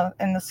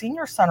the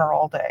senior center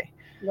all day.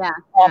 Yeah.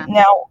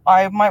 Now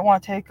I might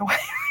want to take away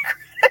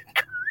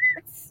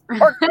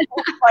or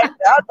my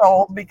dad's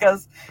old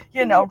because,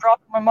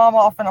 dropping my mom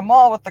off in a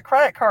mall with the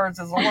credit cards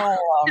is a little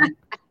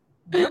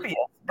dubious.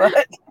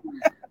 But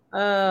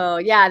oh,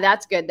 yeah,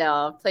 that's good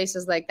though.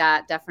 Places like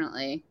that,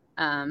 definitely.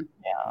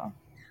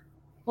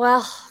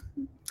 Well,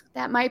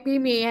 that might be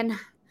me, and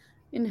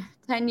in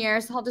 10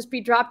 years, I'll just be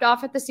dropped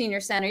off at the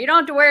senior center. You don't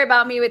have to worry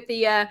about me with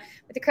the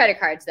credit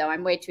cards, though.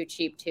 I'm way too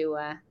cheap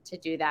to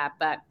do that.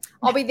 But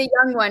I'll be the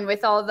young one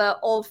with all the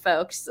old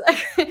folks.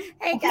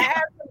 Hey guys,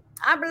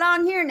 I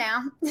belong here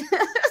now.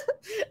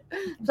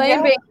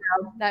 Playing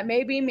bingo. That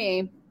may be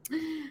me.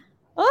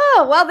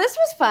 Oh, well, this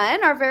was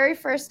fun. Our very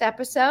first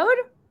episode.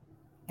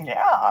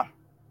 Yeah.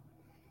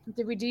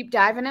 Did we deep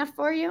dive enough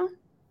for you?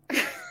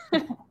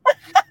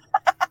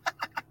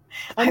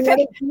 Any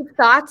other deep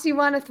thoughts you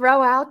want to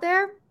throw out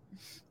there?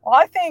 Well,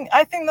 I think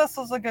this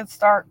was a good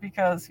start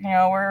because,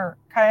 we're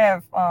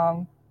kind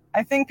of,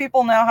 I think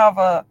people now have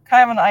a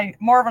kind of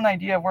more of an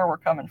idea of where we're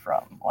coming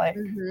from. I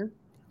think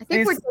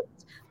we're just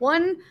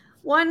one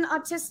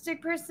autistic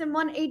person,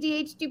 one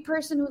ADHD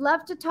person who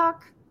love to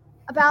talk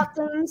about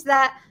things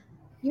that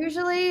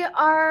usually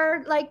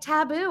are like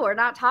taboo or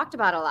not talked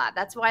about a lot.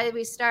 That's why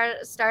we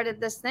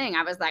started this thing.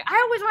 I was like, I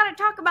always want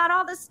to talk about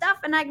all this stuff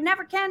and I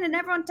never can. And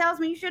everyone tells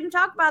me you shouldn't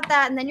talk about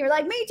that. And then you're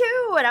like, me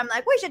too. And I'm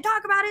like, we should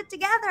talk about it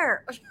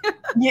together.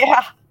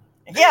 Yeah,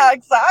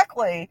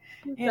 exactly.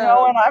 And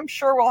I'm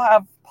sure we'll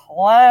have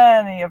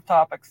plenty of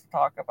topics to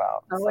talk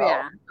about. Oh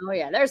yeah.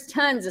 There's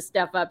tons of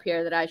stuff up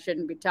here that I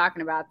shouldn't be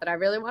talking about that I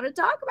really want to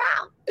talk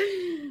about.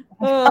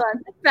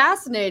 I'm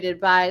fascinated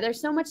by, there's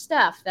so much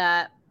stuff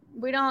that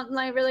we don't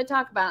really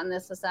talk about in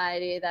this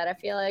society that I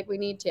feel like we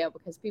need to,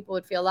 because people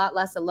would feel a lot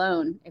less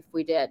alone if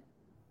we did.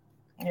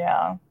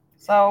 Yeah.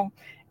 So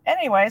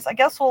anyways, I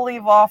guess we'll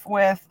leave off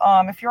with,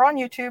 if you're on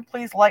YouTube,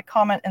 please like,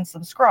 comment, and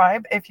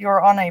subscribe. If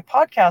you're on a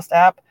podcast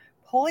app,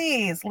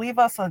 please leave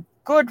us a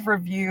good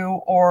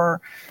review or,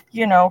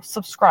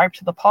 subscribe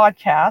to the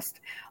podcast.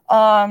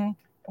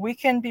 We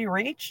can be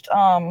reached.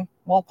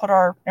 We'll put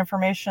our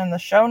information in the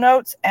show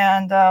notes,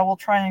 and we'll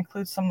try and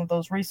include some of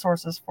those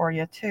resources for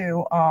you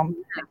too. In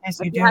case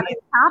you do have any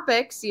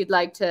topics you'd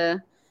like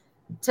to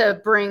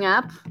bring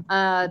up,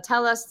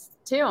 tell us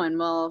too, and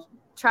we'll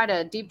try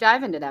to deep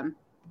dive into them.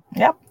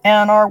 Yep.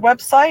 And our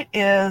website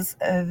is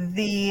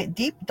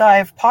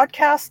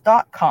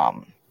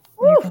thedeepdivepodcast.com.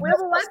 Ooh, we have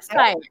a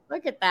website.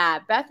 Look at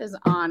that. Beth is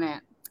on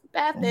it.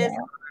 Beth is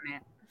on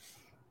it.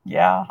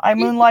 Yeah. I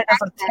moonlight as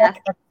a tech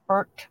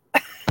expert.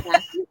 Yeah,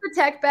 she's the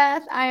tech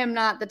Beth. I am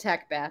not the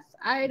tech Beth.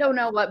 I don't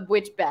know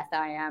which Beth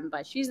I am,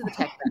 but she's the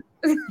tech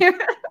Beth.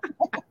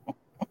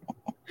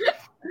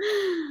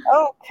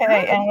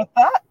 Okay, and with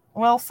that,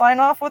 we'll sign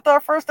off with our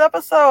first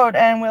episode,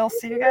 and we'll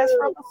see you guys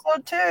for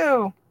episode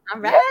 2. All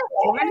right.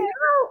 Yeah.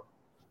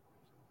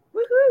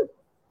 Woohoo.